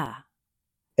 Yeah.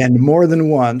 And more than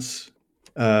once,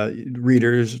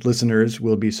 readers, listeners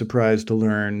will be surprised to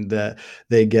learn that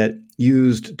they get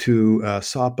used to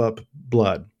sop up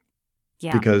blood.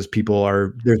 Yeah. Because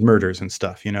there's murders and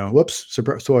stuff, Whoops,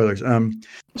 spoilers.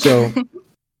 So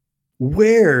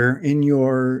where in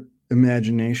your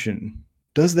imagination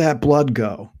does that blood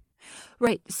go?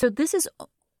 Right. So this is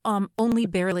only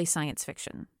barely science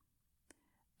fiction.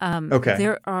 Okay.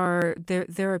 There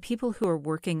are people who are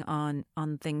working on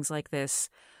things like this,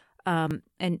 and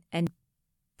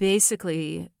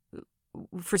basically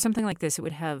for something like this, it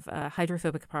would have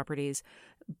hydrophobic properties.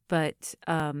 But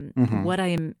what I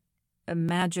am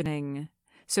imagining,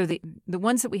 so the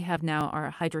ones that we have now are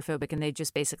hydrophobic, and they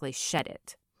just basically shed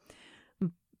it.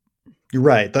 You're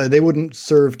right. They wouldn't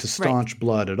serve to staunch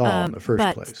blood at all in the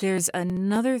first place. But there's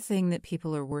another thing that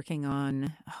people are working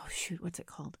on. Oh shoot, what's it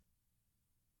called?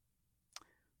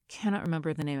 Cannot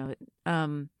remember the name of it.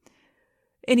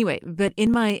 Anyway, but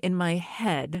in my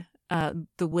head,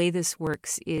 the way this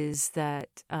works is that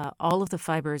all of the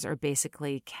fibers are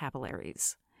basically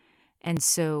capillaries, and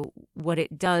so what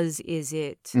it does is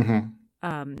it,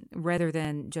 rather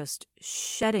than just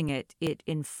shedding it, it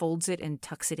enfolds it and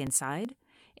tucks it inside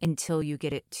until you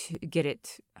get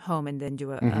it home, and then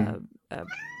do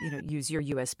use your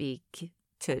USB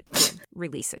to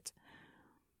release it.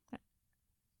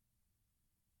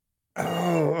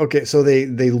 Oh, okay. So they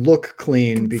look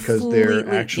clean because they're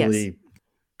actually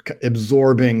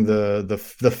absorbing the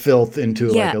filth into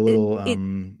like a little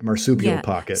marsupial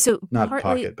pocket. So not partly,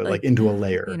 pocket, but like into a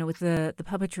layer. With the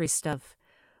puppetry stuff,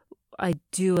 I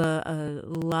do a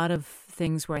lot of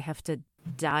things where I have to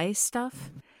dye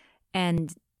stuff,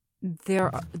 and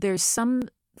there's some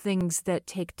things that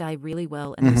take dye really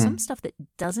well, and there's some stuff that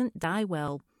doesn't dye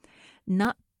well,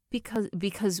 not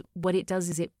because what it does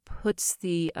is it puts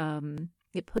the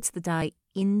dye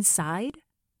inside,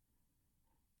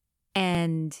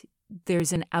 and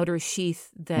there's an outer sheath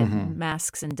that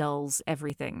masks and dulls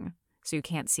everything, so you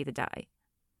can't see the dye.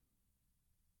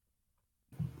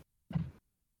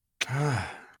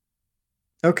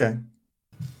 Okay.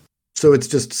 So it's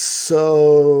just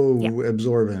so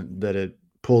absorbent that it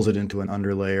pulls it into an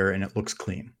underlayer and it looks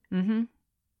clean. Mm-hmm.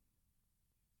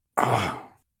 Oh.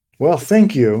 Well,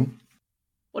 thank you.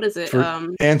 What is it? For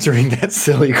answering that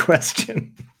silly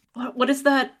question. What is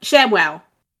that? ShamWow.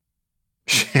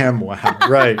 ShamWow,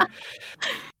 right.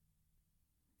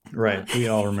 Right. We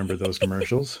all remember those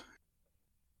commercials.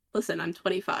 Listen, I'm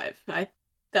 25. I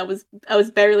was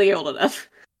barely old enough.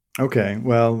 Okay.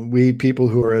 Well, we people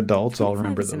who are adults all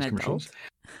remember those commercials.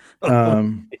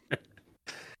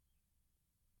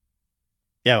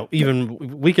 Yeah,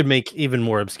 we could make even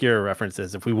more obscure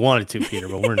references if we wanted to, Peter,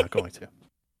 but we're not going to.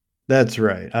 That's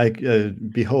right. I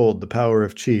behold the power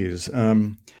of cheese.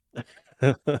 All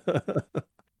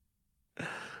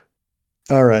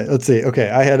right, let's see.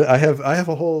 Okay, I have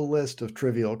a whole list of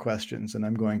trivial questions, and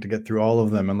I'm going to get through all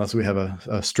of them unless we have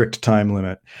a strict time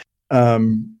limit.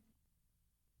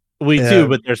 We do,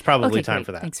 but there's probably time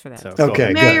for that. Thanks for that. So,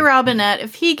 okay, Mary Robinette,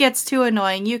 if he gets too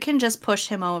annoying, you can just push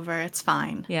him over. It's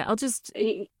fine. Yeah, I'll just.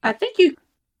 I think you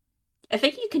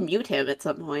can mute him at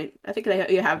some point. I think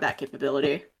you have that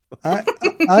capability. I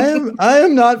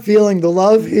am not feeling the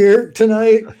love here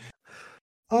tonight.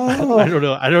 Oh. I don't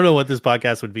know. I don't know what this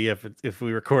podcast would be if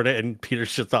we record it and Peter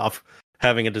shuts off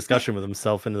having a discussion with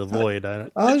himself into the void.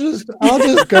 I'll just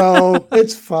go.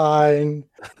 It's fine.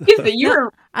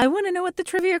 I want to know what the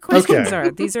trivia questions are.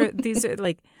 These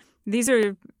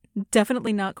are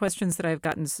definitely not questions that I've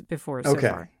gotten before so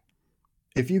far.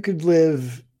 If you could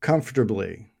live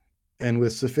comfortably and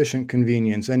with sufficient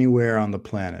convenience anywhere on the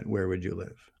planet, where would you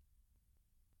live?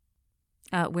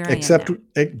 Where except I am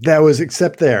now. That was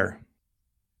except there.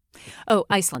 Oh,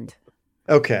 Iceland.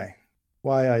 Okay.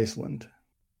 Why Iceland?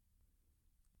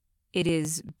 It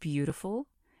is beautiful.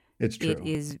 It's true. It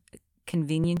is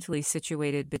conveniently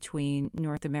situated between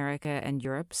North America and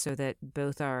Europe so that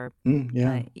both are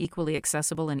equally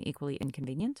accessible and equally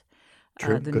inconvenient.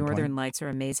 True. The Good Northern point. Lights are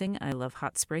amazing. I love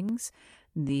hot springs.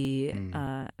 The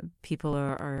people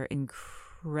are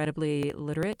incredibly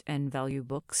literate and value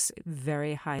books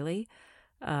very highly.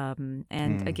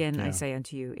 Again, I say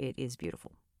unto you, it is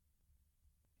beautiful.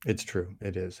 It's true.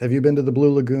 It is. Have you been to the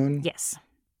Blue Lagoon? Yes.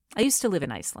 I used to live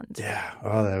in Iceland. Yeah.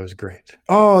 Oh, that was great.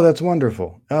 Oh, that's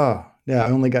wonderful. Oh, yeah. I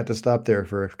only got to stop there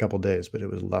for a couple days, but it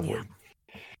was lovely.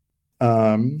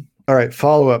 Yeah. All right.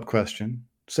 Follow-up question.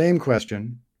 Same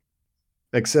question,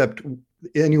 except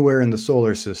anywhere in the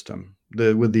solar system,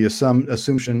 with the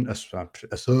assumption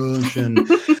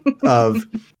of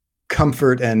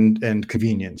comfort and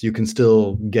convenience. You can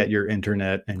still get your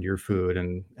internet and your food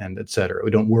and et cetera.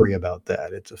 We don't worry about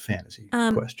that. It's a fantasy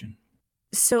question.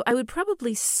 So I would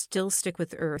probably still stick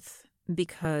with Earth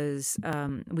because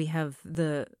we have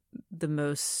the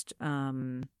most the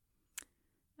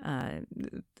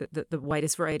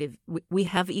widest variety of we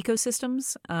have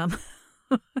ecosystems.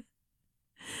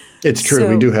 It's true.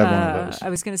 We do have one of those. I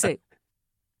was going to say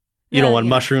you don't want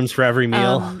mushrooms for every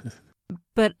meal.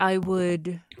 But I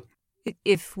would,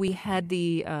 if we had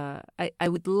the, I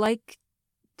would like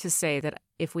to say that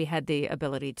if we had the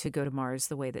ability to go to Mars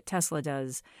the way that Tesla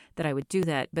does, that I would do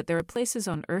that. But there are places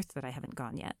on Earth that I haven't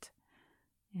gone yet.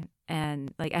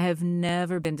 And like, I have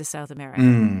never been to South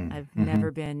America. I've never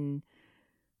been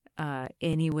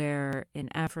anywhere in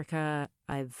Africa.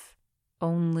 I've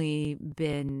only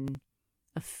been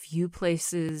a few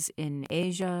places in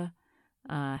Asia.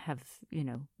 Have,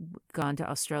 gone to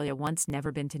Australia once,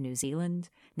 never been to New Zealand,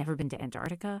 never been to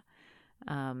Antarctica,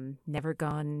 never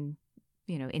gone,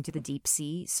 into the deep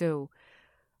sea. So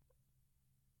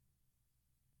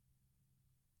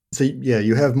yeah,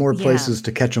 you have more places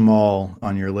to catch them all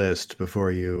on your list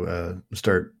before you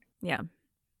start. Yeah.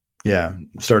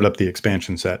 Start up the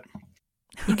expansion set.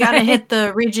 You got to hit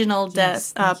the regional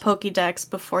Pokédex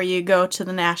before you go to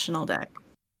the national deck.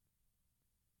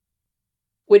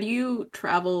 Would you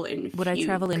travel in Would I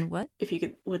travel in what? If you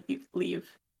could, would you leave?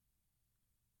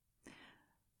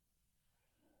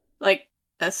 Like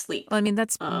asleep. Well, I mean,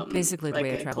 that's basically the like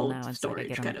way I travel now. It's like I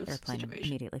get on kind an of airplane and situation.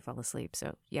 immediately fall asleep.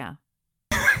 So, yeah.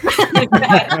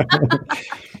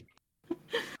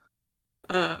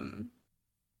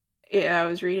 Yeah, I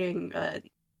was reading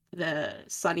the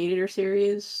Sun Eater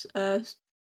series, and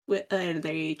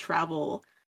they travel,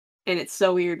 and it's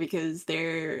so weird because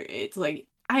it's like,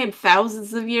 I am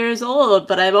thousands of years old,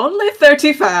 but I'm only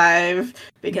 35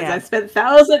 because I spent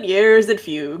 1,000 years in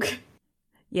Fugue.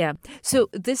 Yeah. So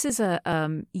this is a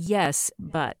yes,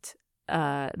 but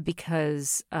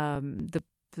because the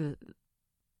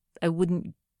I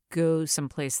wouldn't go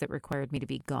someplace that required me to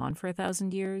be gone for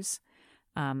 1,000 years.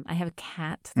 I have a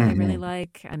cat that I really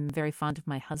like. I'm very fond of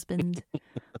my husband,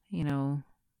 and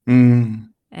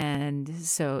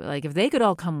so like if they could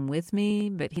all come with me,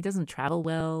 but he doesn't travel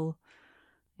well.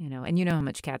 And you know how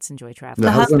much cats enjoy traveling.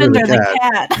 The husband or the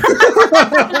cat?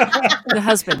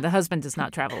 The husband does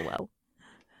not travel well.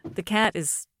 The cat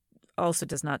also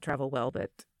does not travel well, but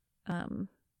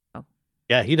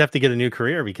yeah, he'd have to get a new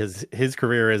career because his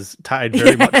career is tied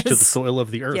very much to the soil of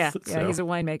the earth. Yeah, he's a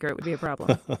winemaker. It would be a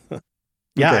problem.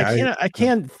 Yeah, I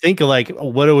can't think of like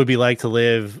what it would be like to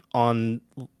live on,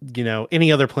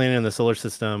 any other planet in the solar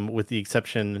system, with the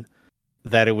exception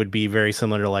that it would be very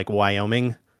similar to like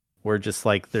Wyoming, where just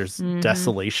like there's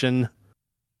desolation,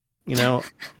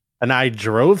 And I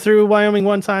drove through Wyoming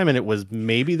one time, and it was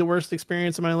maybe the worst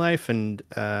experience of my life. And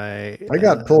I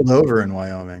got pulled over in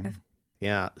Wyoming.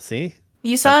 Yeah, see,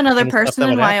 you saw another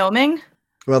person in Wyoming.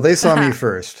 Well, they saw me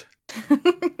first.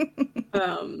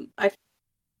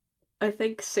 I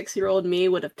think 6-year-old me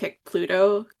would have picked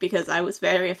Pluto because I was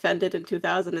very offended in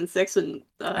 2006 when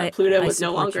Pluto was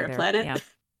no longer a planet.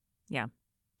 Yeah.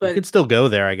 But you could still go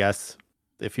there, I guess,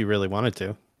 if you really wanted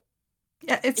to.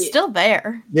 Yeah, it's still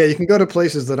there. Yeah, you can go to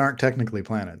places that aren't technically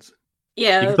planets.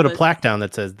 Yeah, you can put a plaque down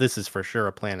that says this is for sure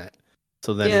a planet.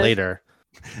 So then later,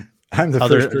 I'm the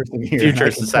first person here.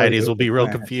 Future societies will be real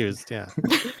confused. Yeah,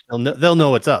 they'll know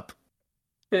what's up.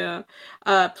 Yeah,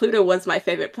 Pluto was my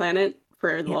favorite planet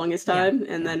for the longest time,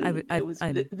 and then I was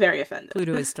very offended.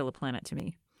 Pluto is still a planet to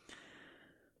me.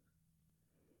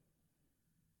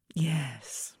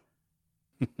 Yes,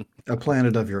 a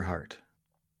planet of your heart.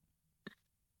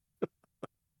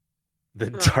 The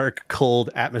dark, cold,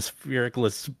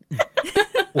 atmosphericless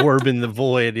orb in the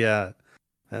void. Yeah,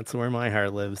 that's where my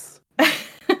heart lives.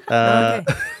 Okay.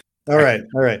 All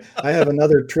right. I have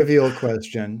another trivial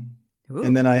question. Ooh.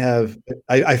 And then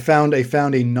I found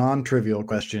a non-trivial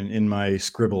question in my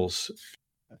scribbles.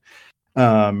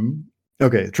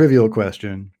 Okay, trivial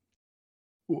question.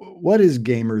 What is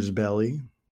gamer's belly?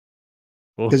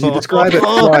 Because you describe it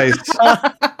twice.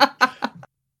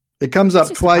 It comes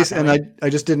up twice, and I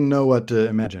just didn't know what to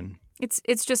imagine.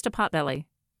 It's just a pot belly.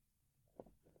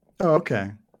 Oh,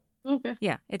 okay.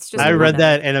 Yeah, it's just. I read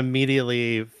that and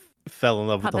immediately fell in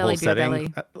love with the whole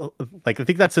setting. Like, I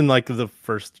think that's in like the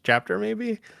first chapter,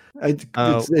 maybe. It's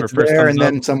there, and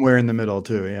then somewhere in the middle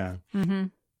too. Yeah. Mm-hmm.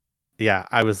 Yeah,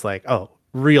 I was like, oh,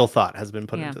 real thought has been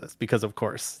put into this, because of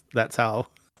course that's how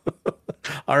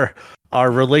our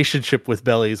relationship with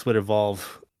bellies would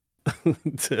evolve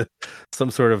to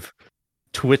some sort of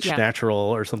Twitch natural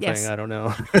or something. Yes. I don't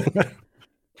know.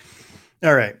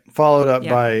 All right. Followed up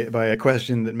by a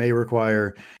question that may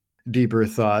require deeper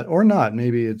thought or not.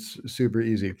 Maybe it's super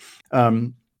easy.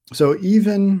 So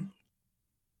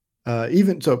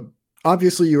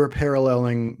obviously you are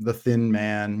paralleling the Thin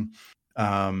Man.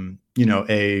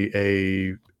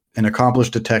 An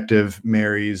accomplished detective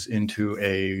marries into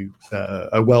a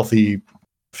wealthy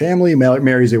family,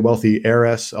 marries a wealthy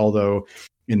heiress. Although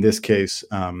in this case,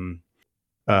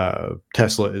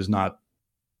 Tesla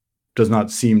does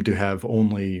not seem to have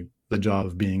only the job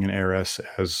of being an heiress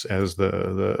as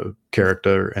the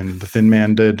character and the Thin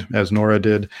Man did, as Nora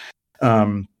did.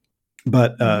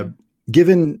 But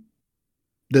given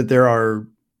that there are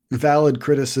valid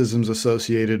criticisms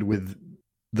associated with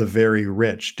the very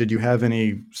rich, did you have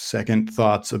any second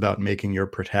thoughts about making your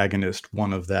protagonist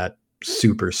one of that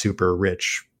super, super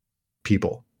rich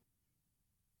people?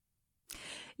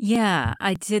 Yeah,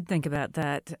 I did think about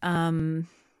that. And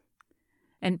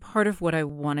part of what I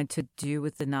wanted to do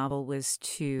with the novel was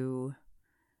to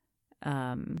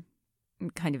kind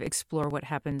of explore what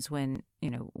happens when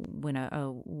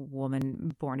a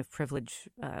woman born of privilege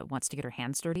wants to get her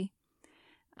hands dirty.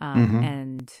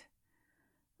 And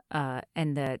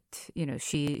that,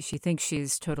 she thinks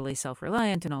she's totally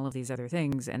self-reliant and all of these other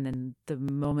things. And then the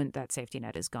moment that safety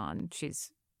net is gone,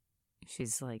 she's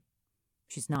like,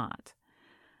 she's not.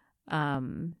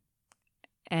 And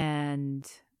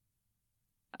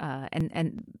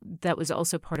that was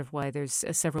also part of why there's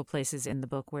several places in the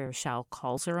book where Shao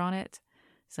calls her on it.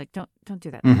 It's like, don't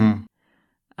do that.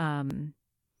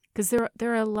 Because there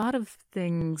are a lot of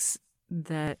things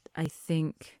that I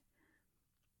think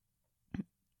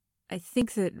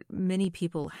that many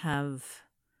people have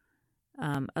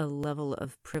a level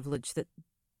of privilege that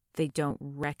they don't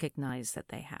recognize that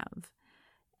they have.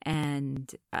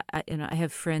 And I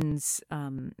have friends.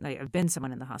 I've been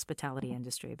someone in the hospitality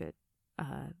industry, but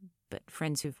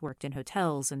friends who've worked in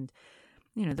hotels, and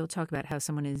they'll talk about how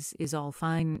someone is all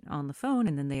fine on the phone,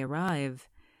 and then they arrive,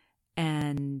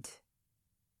 and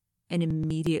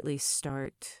immediately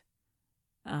start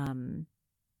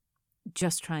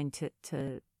just trying to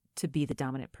be the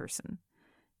dominant person.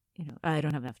 I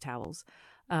don't have enough towels.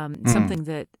 Something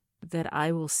that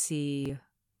I will see,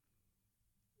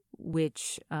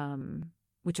 which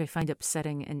I find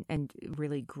upsetting and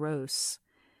really gross,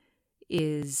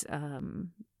 is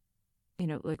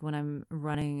like when I'm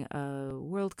running a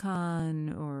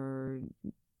Worldcon or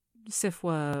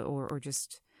SIFWA or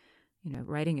just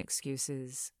writing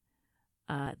excuses,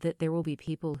 that there will be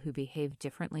people who behave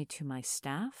differently to my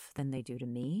staff than they do to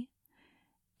me,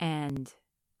 and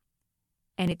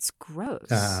it's gross.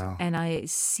 Oh. And I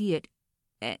see it,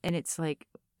 and it's like,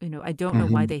 I don't know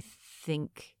why they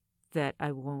think that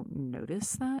I won't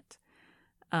notice that.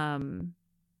 And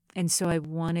so I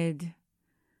wanted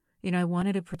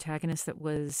a protagonist that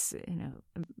was,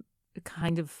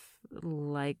 kind of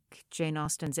like Jane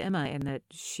Austen's Emma, in that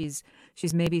she's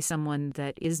maybe someone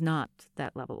that is not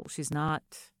that level. She's not,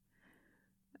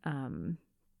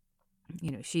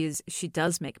 she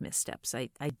does make missteps. I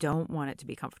don't want it to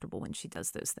be comfortable when she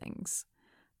does those things.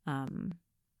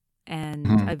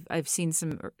 And I've seen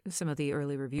some of the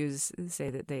early reviews say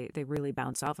that they really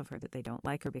bounce off of her, that they don't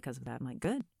like her because of that. I'm like,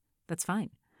 good, that's fine.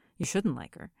 You shouldn't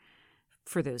like her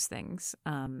for those things.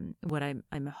 What I'm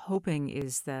hoping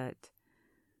is that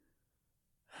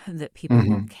people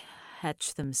will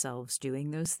catch themselves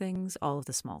doing those things, all of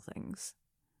the small things,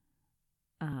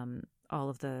 all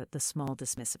of the small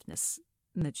dismissiveness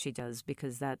that she does,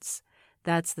 because that's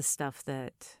the stuff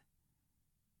that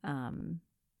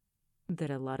that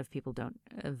a lot of people don't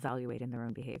evaluate in their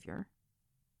own behavior.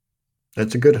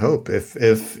 That's a good hope.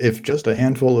 If just a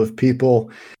handful of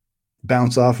people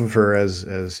bounce off of her, as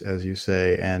you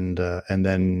say, and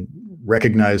then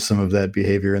recognize some of that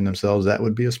behavior in themselves, that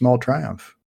would be a small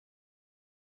triumph.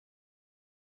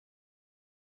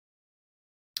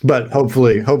 But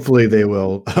hopefully they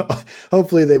will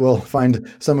hopefully they will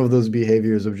find some of those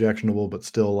behaviors objectionable, but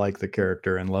still like the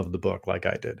character and love the book like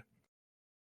I did.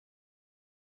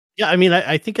 Yeah, I mean,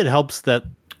 I think it helps that,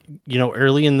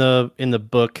 early in the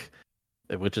book,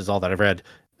 which is all that I've read,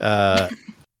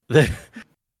 that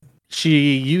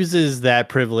she uses that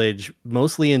privilege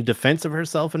mostly in defense of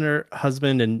herself and her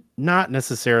husband, and not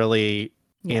necessarily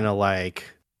in a like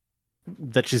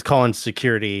that she's calling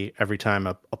security every time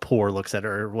a poor looks at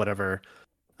her or whatever,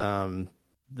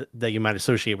 that you might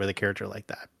associate with a character like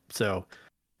that. So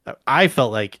I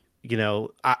felt like,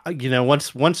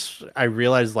 once I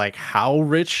realized like how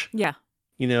rich,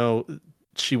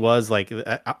 she was, like,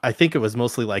 I think it was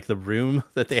mostly like the room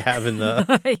that they have in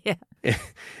the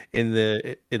in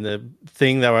the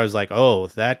thing that I was like, oh,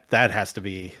 that has to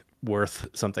be worth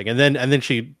something. And then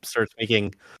she starts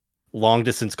making long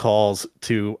distance calls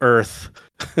to Earth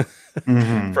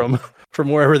from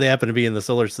wherever they happen to be in the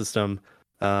solar system.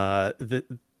 And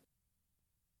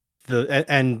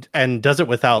does it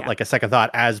without like a second thought,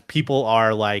 as people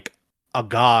are like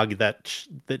agog that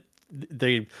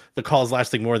the call is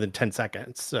lasting more than 10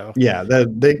 seconds. So yeah,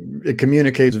 it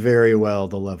communicates very well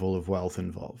the level of wealth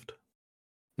involved.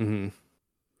 Mm-hmm.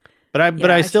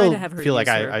 But I still feel like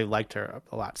I liked her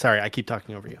a lot. Sorry, I keep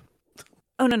talking over you.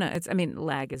 Oh no,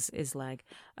 lag is lag.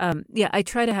 I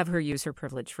try to have her use her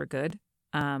privilege for good.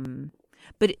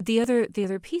 But the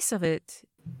other piece of it,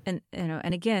 and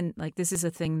again, like, this is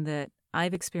a thing that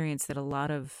I've experienced, that I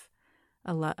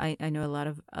know a lot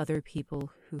of other people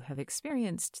who have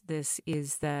experienced this,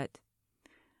 is that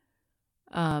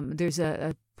there's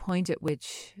a point at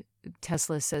which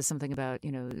Tesla says something about,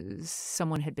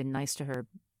 someone had been nice to her,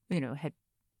 and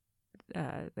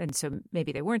so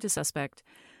maybe they weren't a suspect,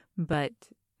 but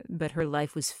her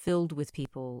life was filled with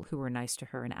people who were nice to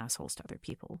her and assholes to other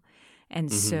people.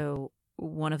 And so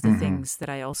one of the things that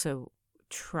I also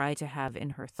try to have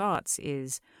in her thoughts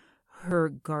is her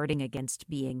guarding against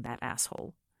being that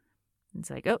asshole. It's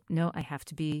like, oh no, I have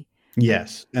to be.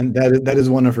 Yes, and that is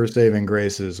one of her saving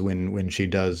graces when she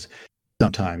does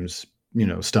sometimes,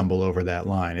 stumble over that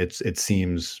line. It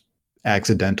seems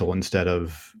accidental instead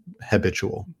of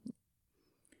habitual.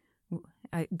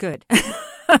 Good.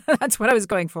 That's what I was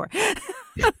going for.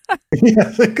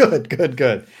 Yes,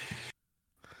 good.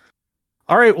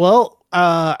 All right, well,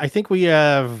 I think we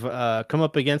have come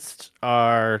up against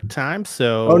our time.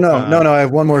 So no, I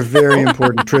have one more very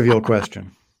important trivial question.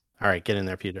 All right, get in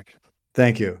there, Peter.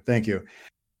 Thank you.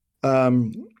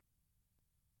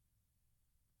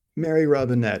 Mary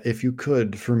Robinette, if you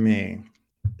could, for me,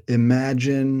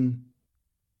 imagine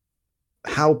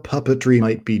how puppetry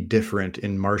might be different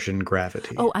in Martian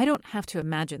Gravity. Oh, I don't have to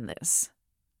imagine this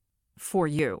for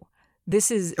you.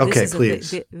 This is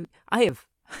please. I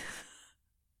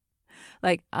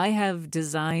have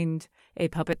designed a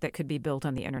puppet that could be built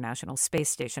on the International Space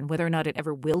Station. Whether or not it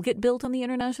ever will get built on the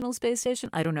International Space Station,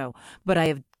 I don't know. But I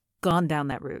have gone down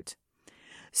that route.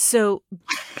 So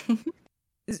I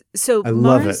Mars,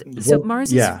 love it. So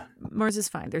Mars is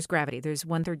fine. There's gravity. There's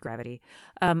 1/3 gravity.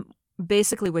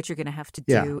 Basically, what you're going to have to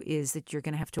do is that you're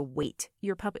going to have to weight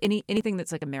your puppet. Anything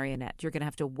that's like a marionette, you're going to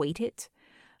have to weight it,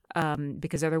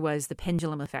 because otherwise the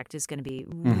pendulum effect is going to be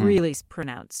really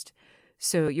pronounced.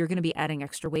 So you're going to be adding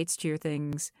extra weights to your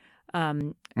things.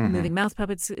 Moving mouth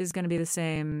puppets is going to be the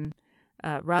same.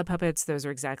 Rod puppets, those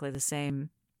are exactly the same.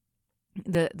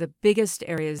 The biggest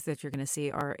areas that you're going to see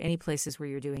are any places where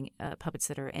you're doing puppets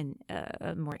that are in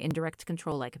a more indirect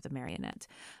control, like of the marionette.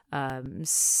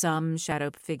 Some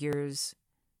shadow figures.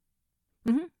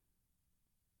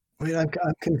 Wait, I'm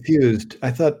confused.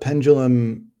 I thought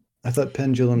pendulums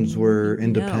were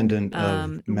independent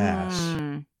of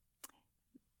mass.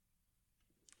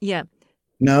 Yeah.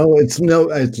 No, it's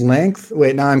length.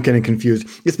 Wait, now I'm getting confused.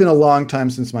 It's been a long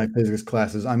time since my physics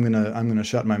classes. I'm gonna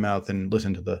shut my mouth and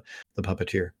listen to the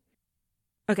puppeteer.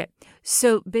 Okay,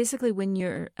 so basically, when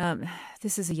you're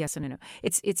this is a yes and a no.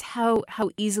 It's how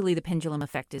easily the pendulum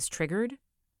effect is triggered.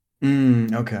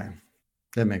 Okay,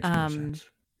 that makes more sense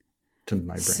to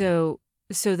my brain. So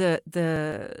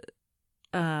the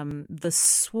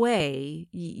sway,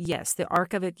 yes, the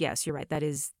arc of it, yes, you're right. That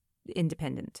is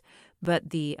independent,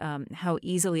 but the how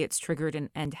easily it's triggered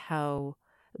and how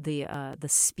the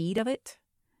speed of it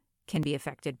can be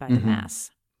affected by the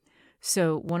mass.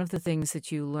 So one of the things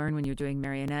that you learn when you're doing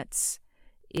marionettes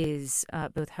is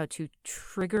both how to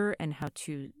trigger and how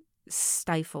to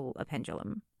stifle a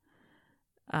pendulum.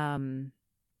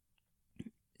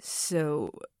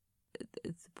 So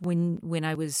when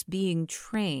I was being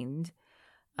trained,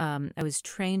 I was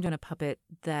trained on a puppet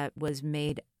that was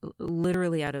made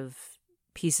literally out of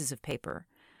pieces of paper.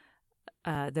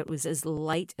 that was as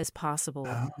light as possible,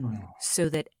 Oh, so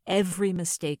that every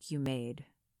mistake you made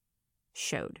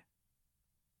showed.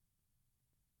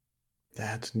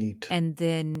 that's neat. And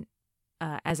then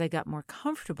as I got more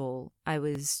comfortable, I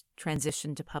was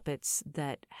transitioned to puppets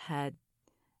that had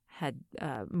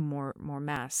more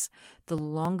mass. The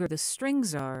longer the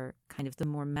strings are, kind of the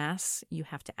more mass you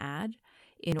have to add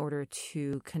in order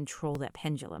to control that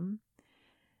pendulum.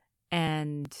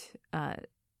 And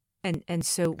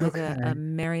so with a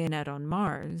marionette on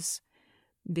Mars,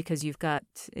 because you've got,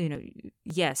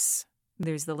 yes,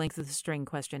 there's the length of the string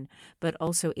question, but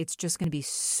also it's just going to be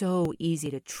so easy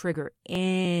to trigger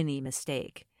any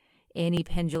mistake, any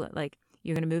pendulum. Like,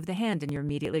 you're going to move the hand and you're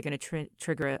immediately going to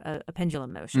trigger a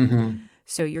pendulum motion. Mm-hmm.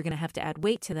 So you're going to have to add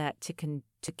weight to that to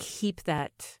keep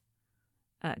that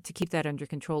under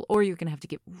control, or you're going to have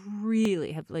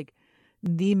to have like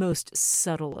the most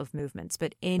subtle of movements.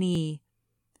 But any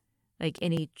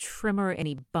tremor,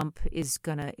 any bump is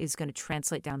gonna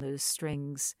translate down those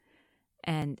strings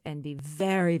and be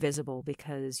very visible,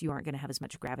 because you aren't going to have as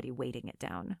much gravity weighting it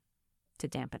down to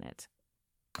dampen it.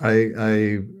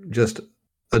 I just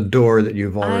adore that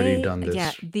you've already done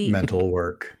this mental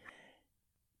work.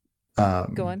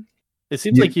 Go on. It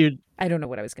seems like you. I don't know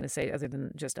what I was going to say other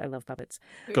than just I love puppets.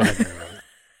 Go ahead.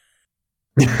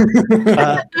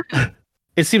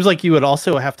 It seems like you would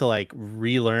also have to like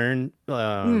relearn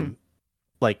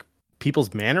like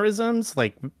people's mannerisms.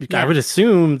 Like, I would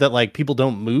assume that like people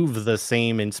don't move the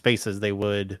same in space as they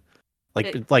would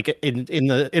like in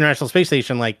the International Space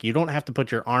Station. Like, you don't have to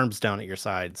put your arms down at your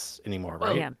sides anymore,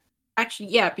 right? Yeah. Actually,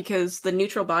 yeah, because the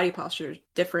neutral body posture is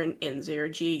different in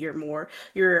 0G.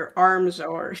 Your arms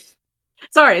are.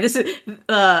 Sorry, this is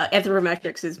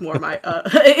anthropometrics is more my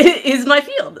is my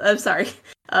field. I'm sorry.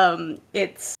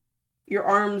 It's your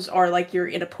arms are like you're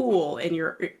in a pool, and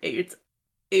your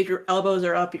elbows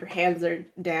are up, your hands are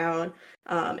down,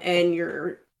 and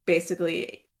you're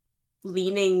basically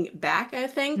leaning back, I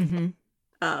think.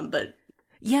 Mm-hmm. But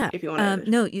yeah, if you want to,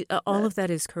 no, all of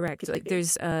that is correct. Like,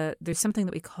 there's something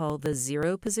that we call the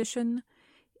zero position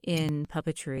in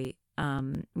puppetry,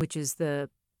 which is the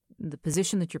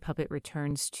position that your puppet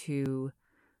returns to,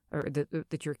 or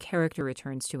that your character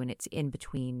returns to, and it's in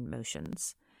between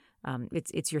motions.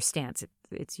 It's your stance.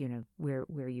 It's where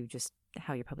you just,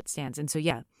 how your puppet stands. And so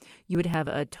you would have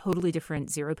a totally different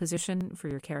zero position for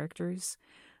your characters.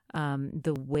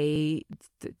 The way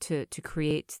to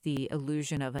create the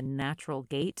illusion of a natural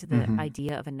gait, the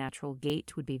idea of a natural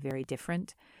gait would be very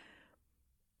different.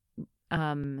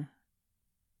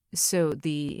 So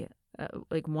the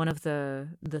like one of the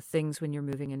things when you're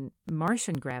moving in lunar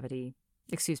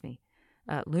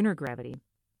gravity,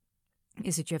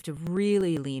 is that you have to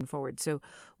really lean forward. So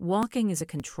walking is a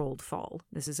controlled fall.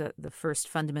 This is the first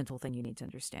fundamental thing you need to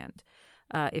understand.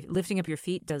 If lifting up your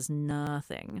feet does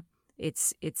nothing.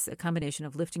 It's a combination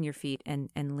of lifting your feet and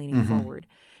leaning forward.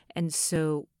 And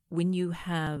so when you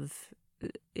have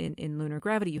in lunar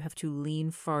gravity, you have to lean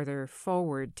farther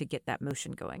forward to get that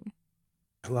motion going.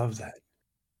 I love that.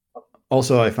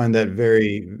 Also, I find that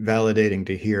very validating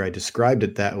to hear. I described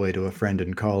it that way to a friend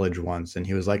in college once, and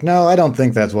he was like, "No, I don't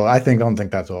think that's what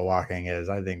walking is.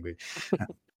 I think we."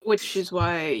 Which is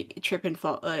why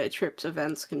trips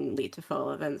events can lead to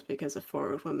fall events because of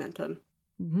forward momentum.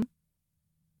 Mm-hmm.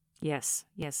 Yes,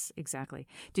 exactly.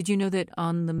 Did you know that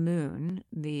on the moon,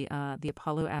 the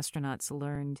Apollo astronauts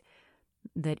learned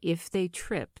that if they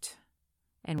tripped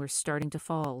and were starting to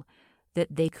fall,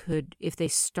 that they could, if they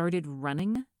started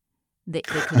running, they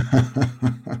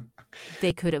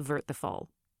could avert the fall.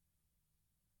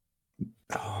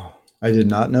 Oh, I did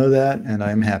not know that, and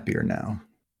I'm happier now.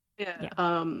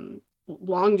 Yeah.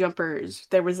 Long jumpers.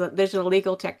 There's an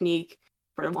illegal technique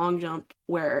for a long jump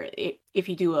where if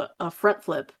you do a front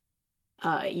flip,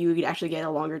 you would actually get a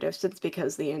longer distance,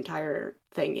 because the entire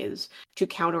thing is to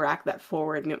counteract that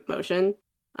forward motion.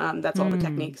 That's all the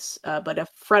techniques. But a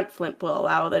front flip will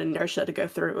allow the inertia to go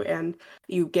through, and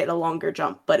you get a longer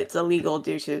jump. But it's illegal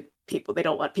due to people. They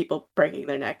don't want people breaking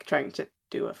their neck trying to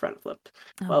do a front flip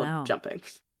while jumping.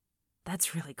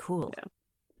 That's really cool.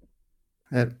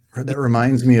 Yeah. That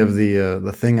reminds me of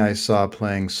the thing I saw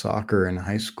playing soccer in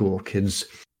high school. Kids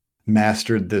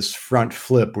mastered this front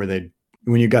flip where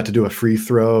when you got to do a free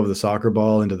throw of the soccer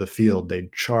ball into the field,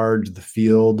 they'd charge the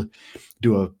field,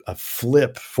 do a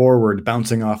flip forward,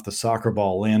 bouncing off the soccer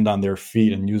ball, land on their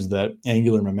feet, and use that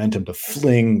angular momentum to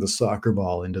fling the soccer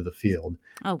ball into the field.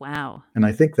 Oh, wow. And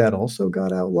I think that also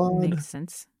got outlawed. Makes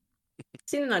sense. I've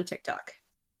seen it on TikTok.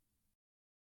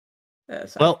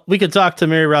 Well, we could talk to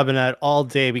Mary Robinette all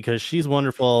day because she's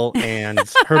wonderful and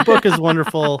her book is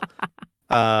wonderful.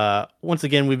 Once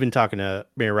again, we've been talking to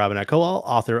Mary Robinette Kowal,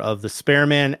 author of The Spare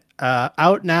Man,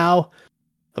 out now,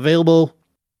 available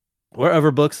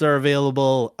wherever books are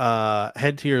available.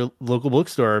 Head to your local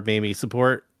bookstore, maybe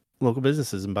support local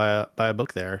businesses and buy a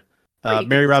book there.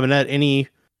 Mary Robinette, any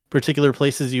particular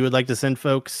places you would like to send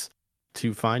folks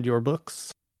to find your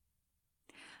books?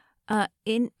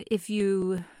 If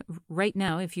you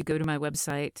go to my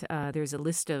website, there's a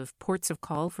list of ports of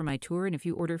call for my tour, and if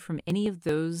you order from any of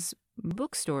those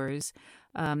bookstores,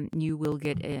 you will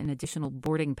get an additional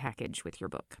boarding package with your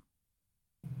book.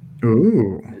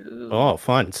 Ooh. Oh,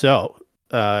 fun. So,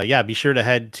 be sure to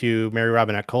head to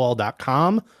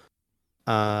MaryRobinetteKowal.com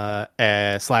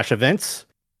 /events,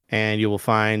 and you will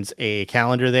find a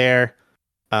calendar there.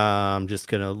 I'm just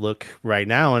going to look right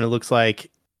now, and it looks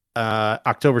like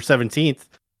October 17th,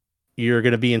 you're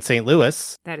going to be in St.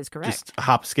 Louis. That is correct. Just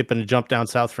hop, skip, and a jump down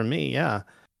south from me. Yeah.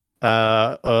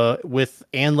 With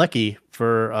Ann Leckie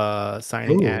for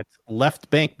signing at Left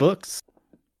Bank Books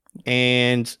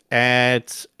and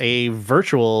at a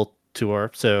virtual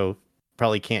tour. So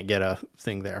probably can't get a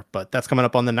thing there, but that's coming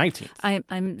up on the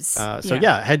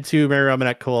 19th. Head to Mary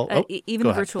Robinette Kowal. Even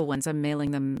the virtual ones, I'm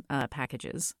mailing them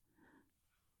packages.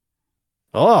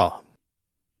 Oh,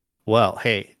 well,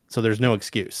 hey, so there's no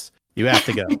excuse. You have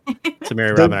to go to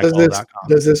MaryRobinetteKowal.com.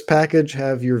 Does this package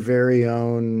have your very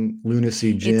own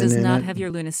lunacy gin? It does not have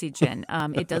your lunacy gin.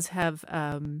 It does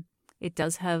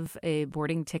have a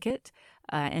boarding ticket,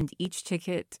 and each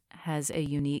ticket has a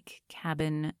unique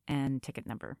cabin and ticket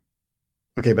number.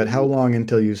 Okay, but how long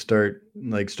until you start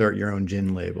your own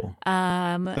gin label?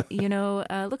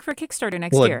 Look for Kickstarter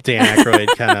next year. Dan Aykroyd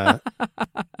kind of.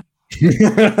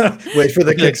 Wait for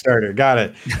the Kickstarter. Got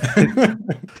it.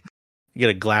 You get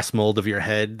a glass mold of your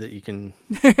head that you can.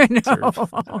 That's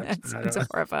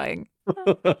horrifying.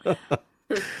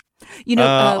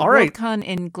 Worldcon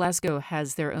in Glasgow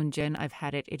has their own gin. I've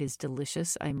had it. It is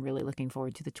delicious. I'm really looking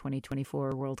forward to the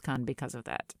 2024 Worldcon because of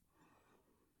that.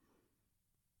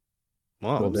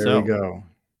 Well, there we go.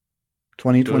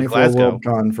 2024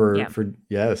 Worldcon for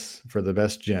the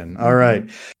best gin. All right.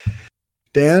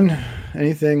 Dan,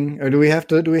 anything, or do we have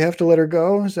to let her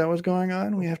go? Is that what's going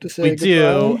on? We have to say we goodbye?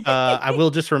 Do. I will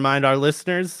just remind our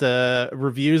listeners,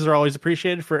 reviews are always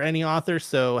appreciated for any author.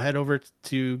 So head over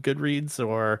to Goodreads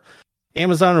or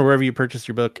Amazon or wherever you purchase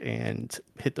your book and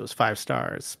hit those 5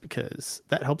 stars because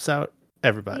that helps out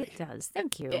everybody. It does.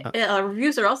 Thank you.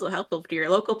 Reviews are also helpful to your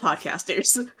local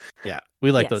podcasters. Yeah,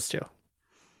 we like those too.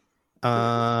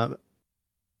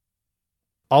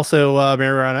 Also,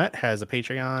 Mary Robinette has a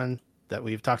Patreon that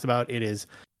we've talked about. It is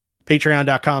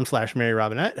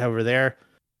patreon.com/MaryRobinette. Over there,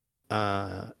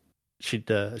 she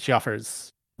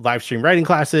offers live stream writing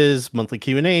classes, monthly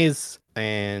Q&As,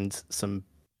 and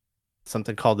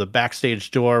something called the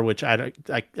Backstage Door, which I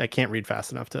can't read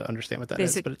fast enough to understand what that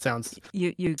is, but it sounds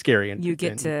scary. And you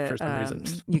get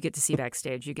to see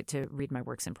backstage. You get to read my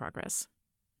works in progress.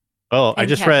 Oh, I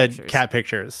just read cat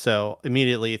pictures, so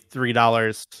immediately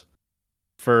 $3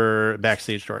 for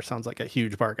Backstage Door sounds like a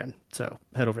huge bargain. So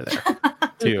head over there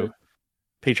to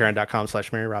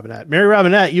patreon.com/MaryRobinette. Mary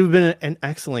Robinette, you've been an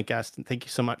excellent guest, and thank you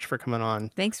so much for coming on.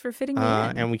 Thanks for fitting me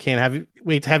in. And we can't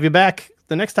wait to have you back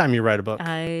the next time you write a book.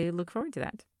 I look forward to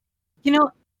that.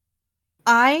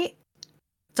 I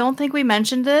don't think we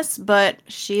mentioned this, but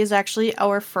she is actually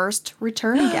our first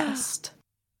return guest.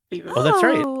 Oh, that's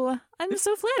right. I'm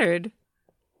so flattered.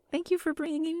 Thank you for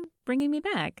bringing me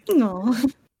back. No.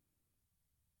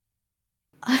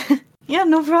 Yeah,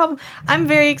 no problem. I'm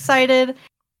very excited.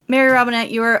 Mary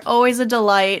Robinette, you are always a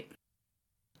delight.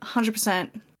 100%.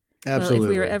 Absolutely. Well,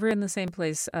 if we are ever in the same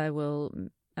place, I will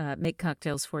make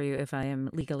cocktails for you if I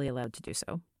am legally allowed to do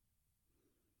so.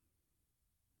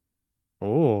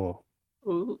 Oh.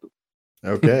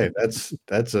 Okay,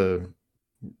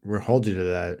 we'll hold you to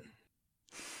that.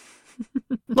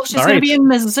 Well, she's going to be in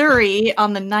Missouri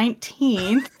on the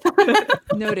 19th.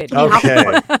 Noted.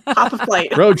 Okay. Hop a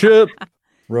flight. Road trip.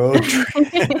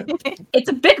 It's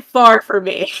a bit far for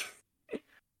me.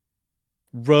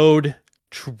 Road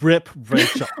trip,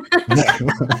 Rachel.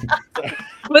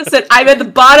 Listen, I'm at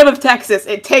the bottom of Texas.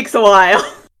 It takes a while.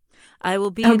 I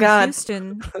will be in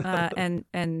Houston, and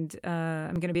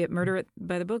I'm going to be at Murder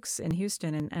by the Books in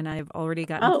Houston, and I've already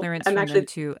gotten clearance from them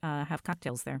to have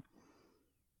cocktails there.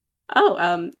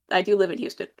 I do live in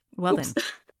Houston. Well then,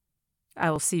 I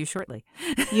will see you shortly.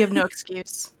 You have no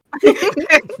excuse.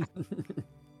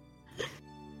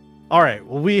 All right.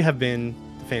 Well, we have been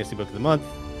the Fantasy Book of the Month,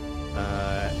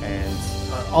 and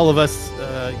all of us,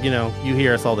 you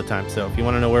hear us all the time. So if you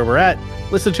want to know where we're at,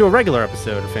 listen to a regular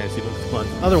episode of Fantasy Book of the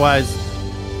Month. Otherwise,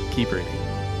 keep reading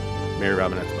Mary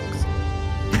Robinette's books.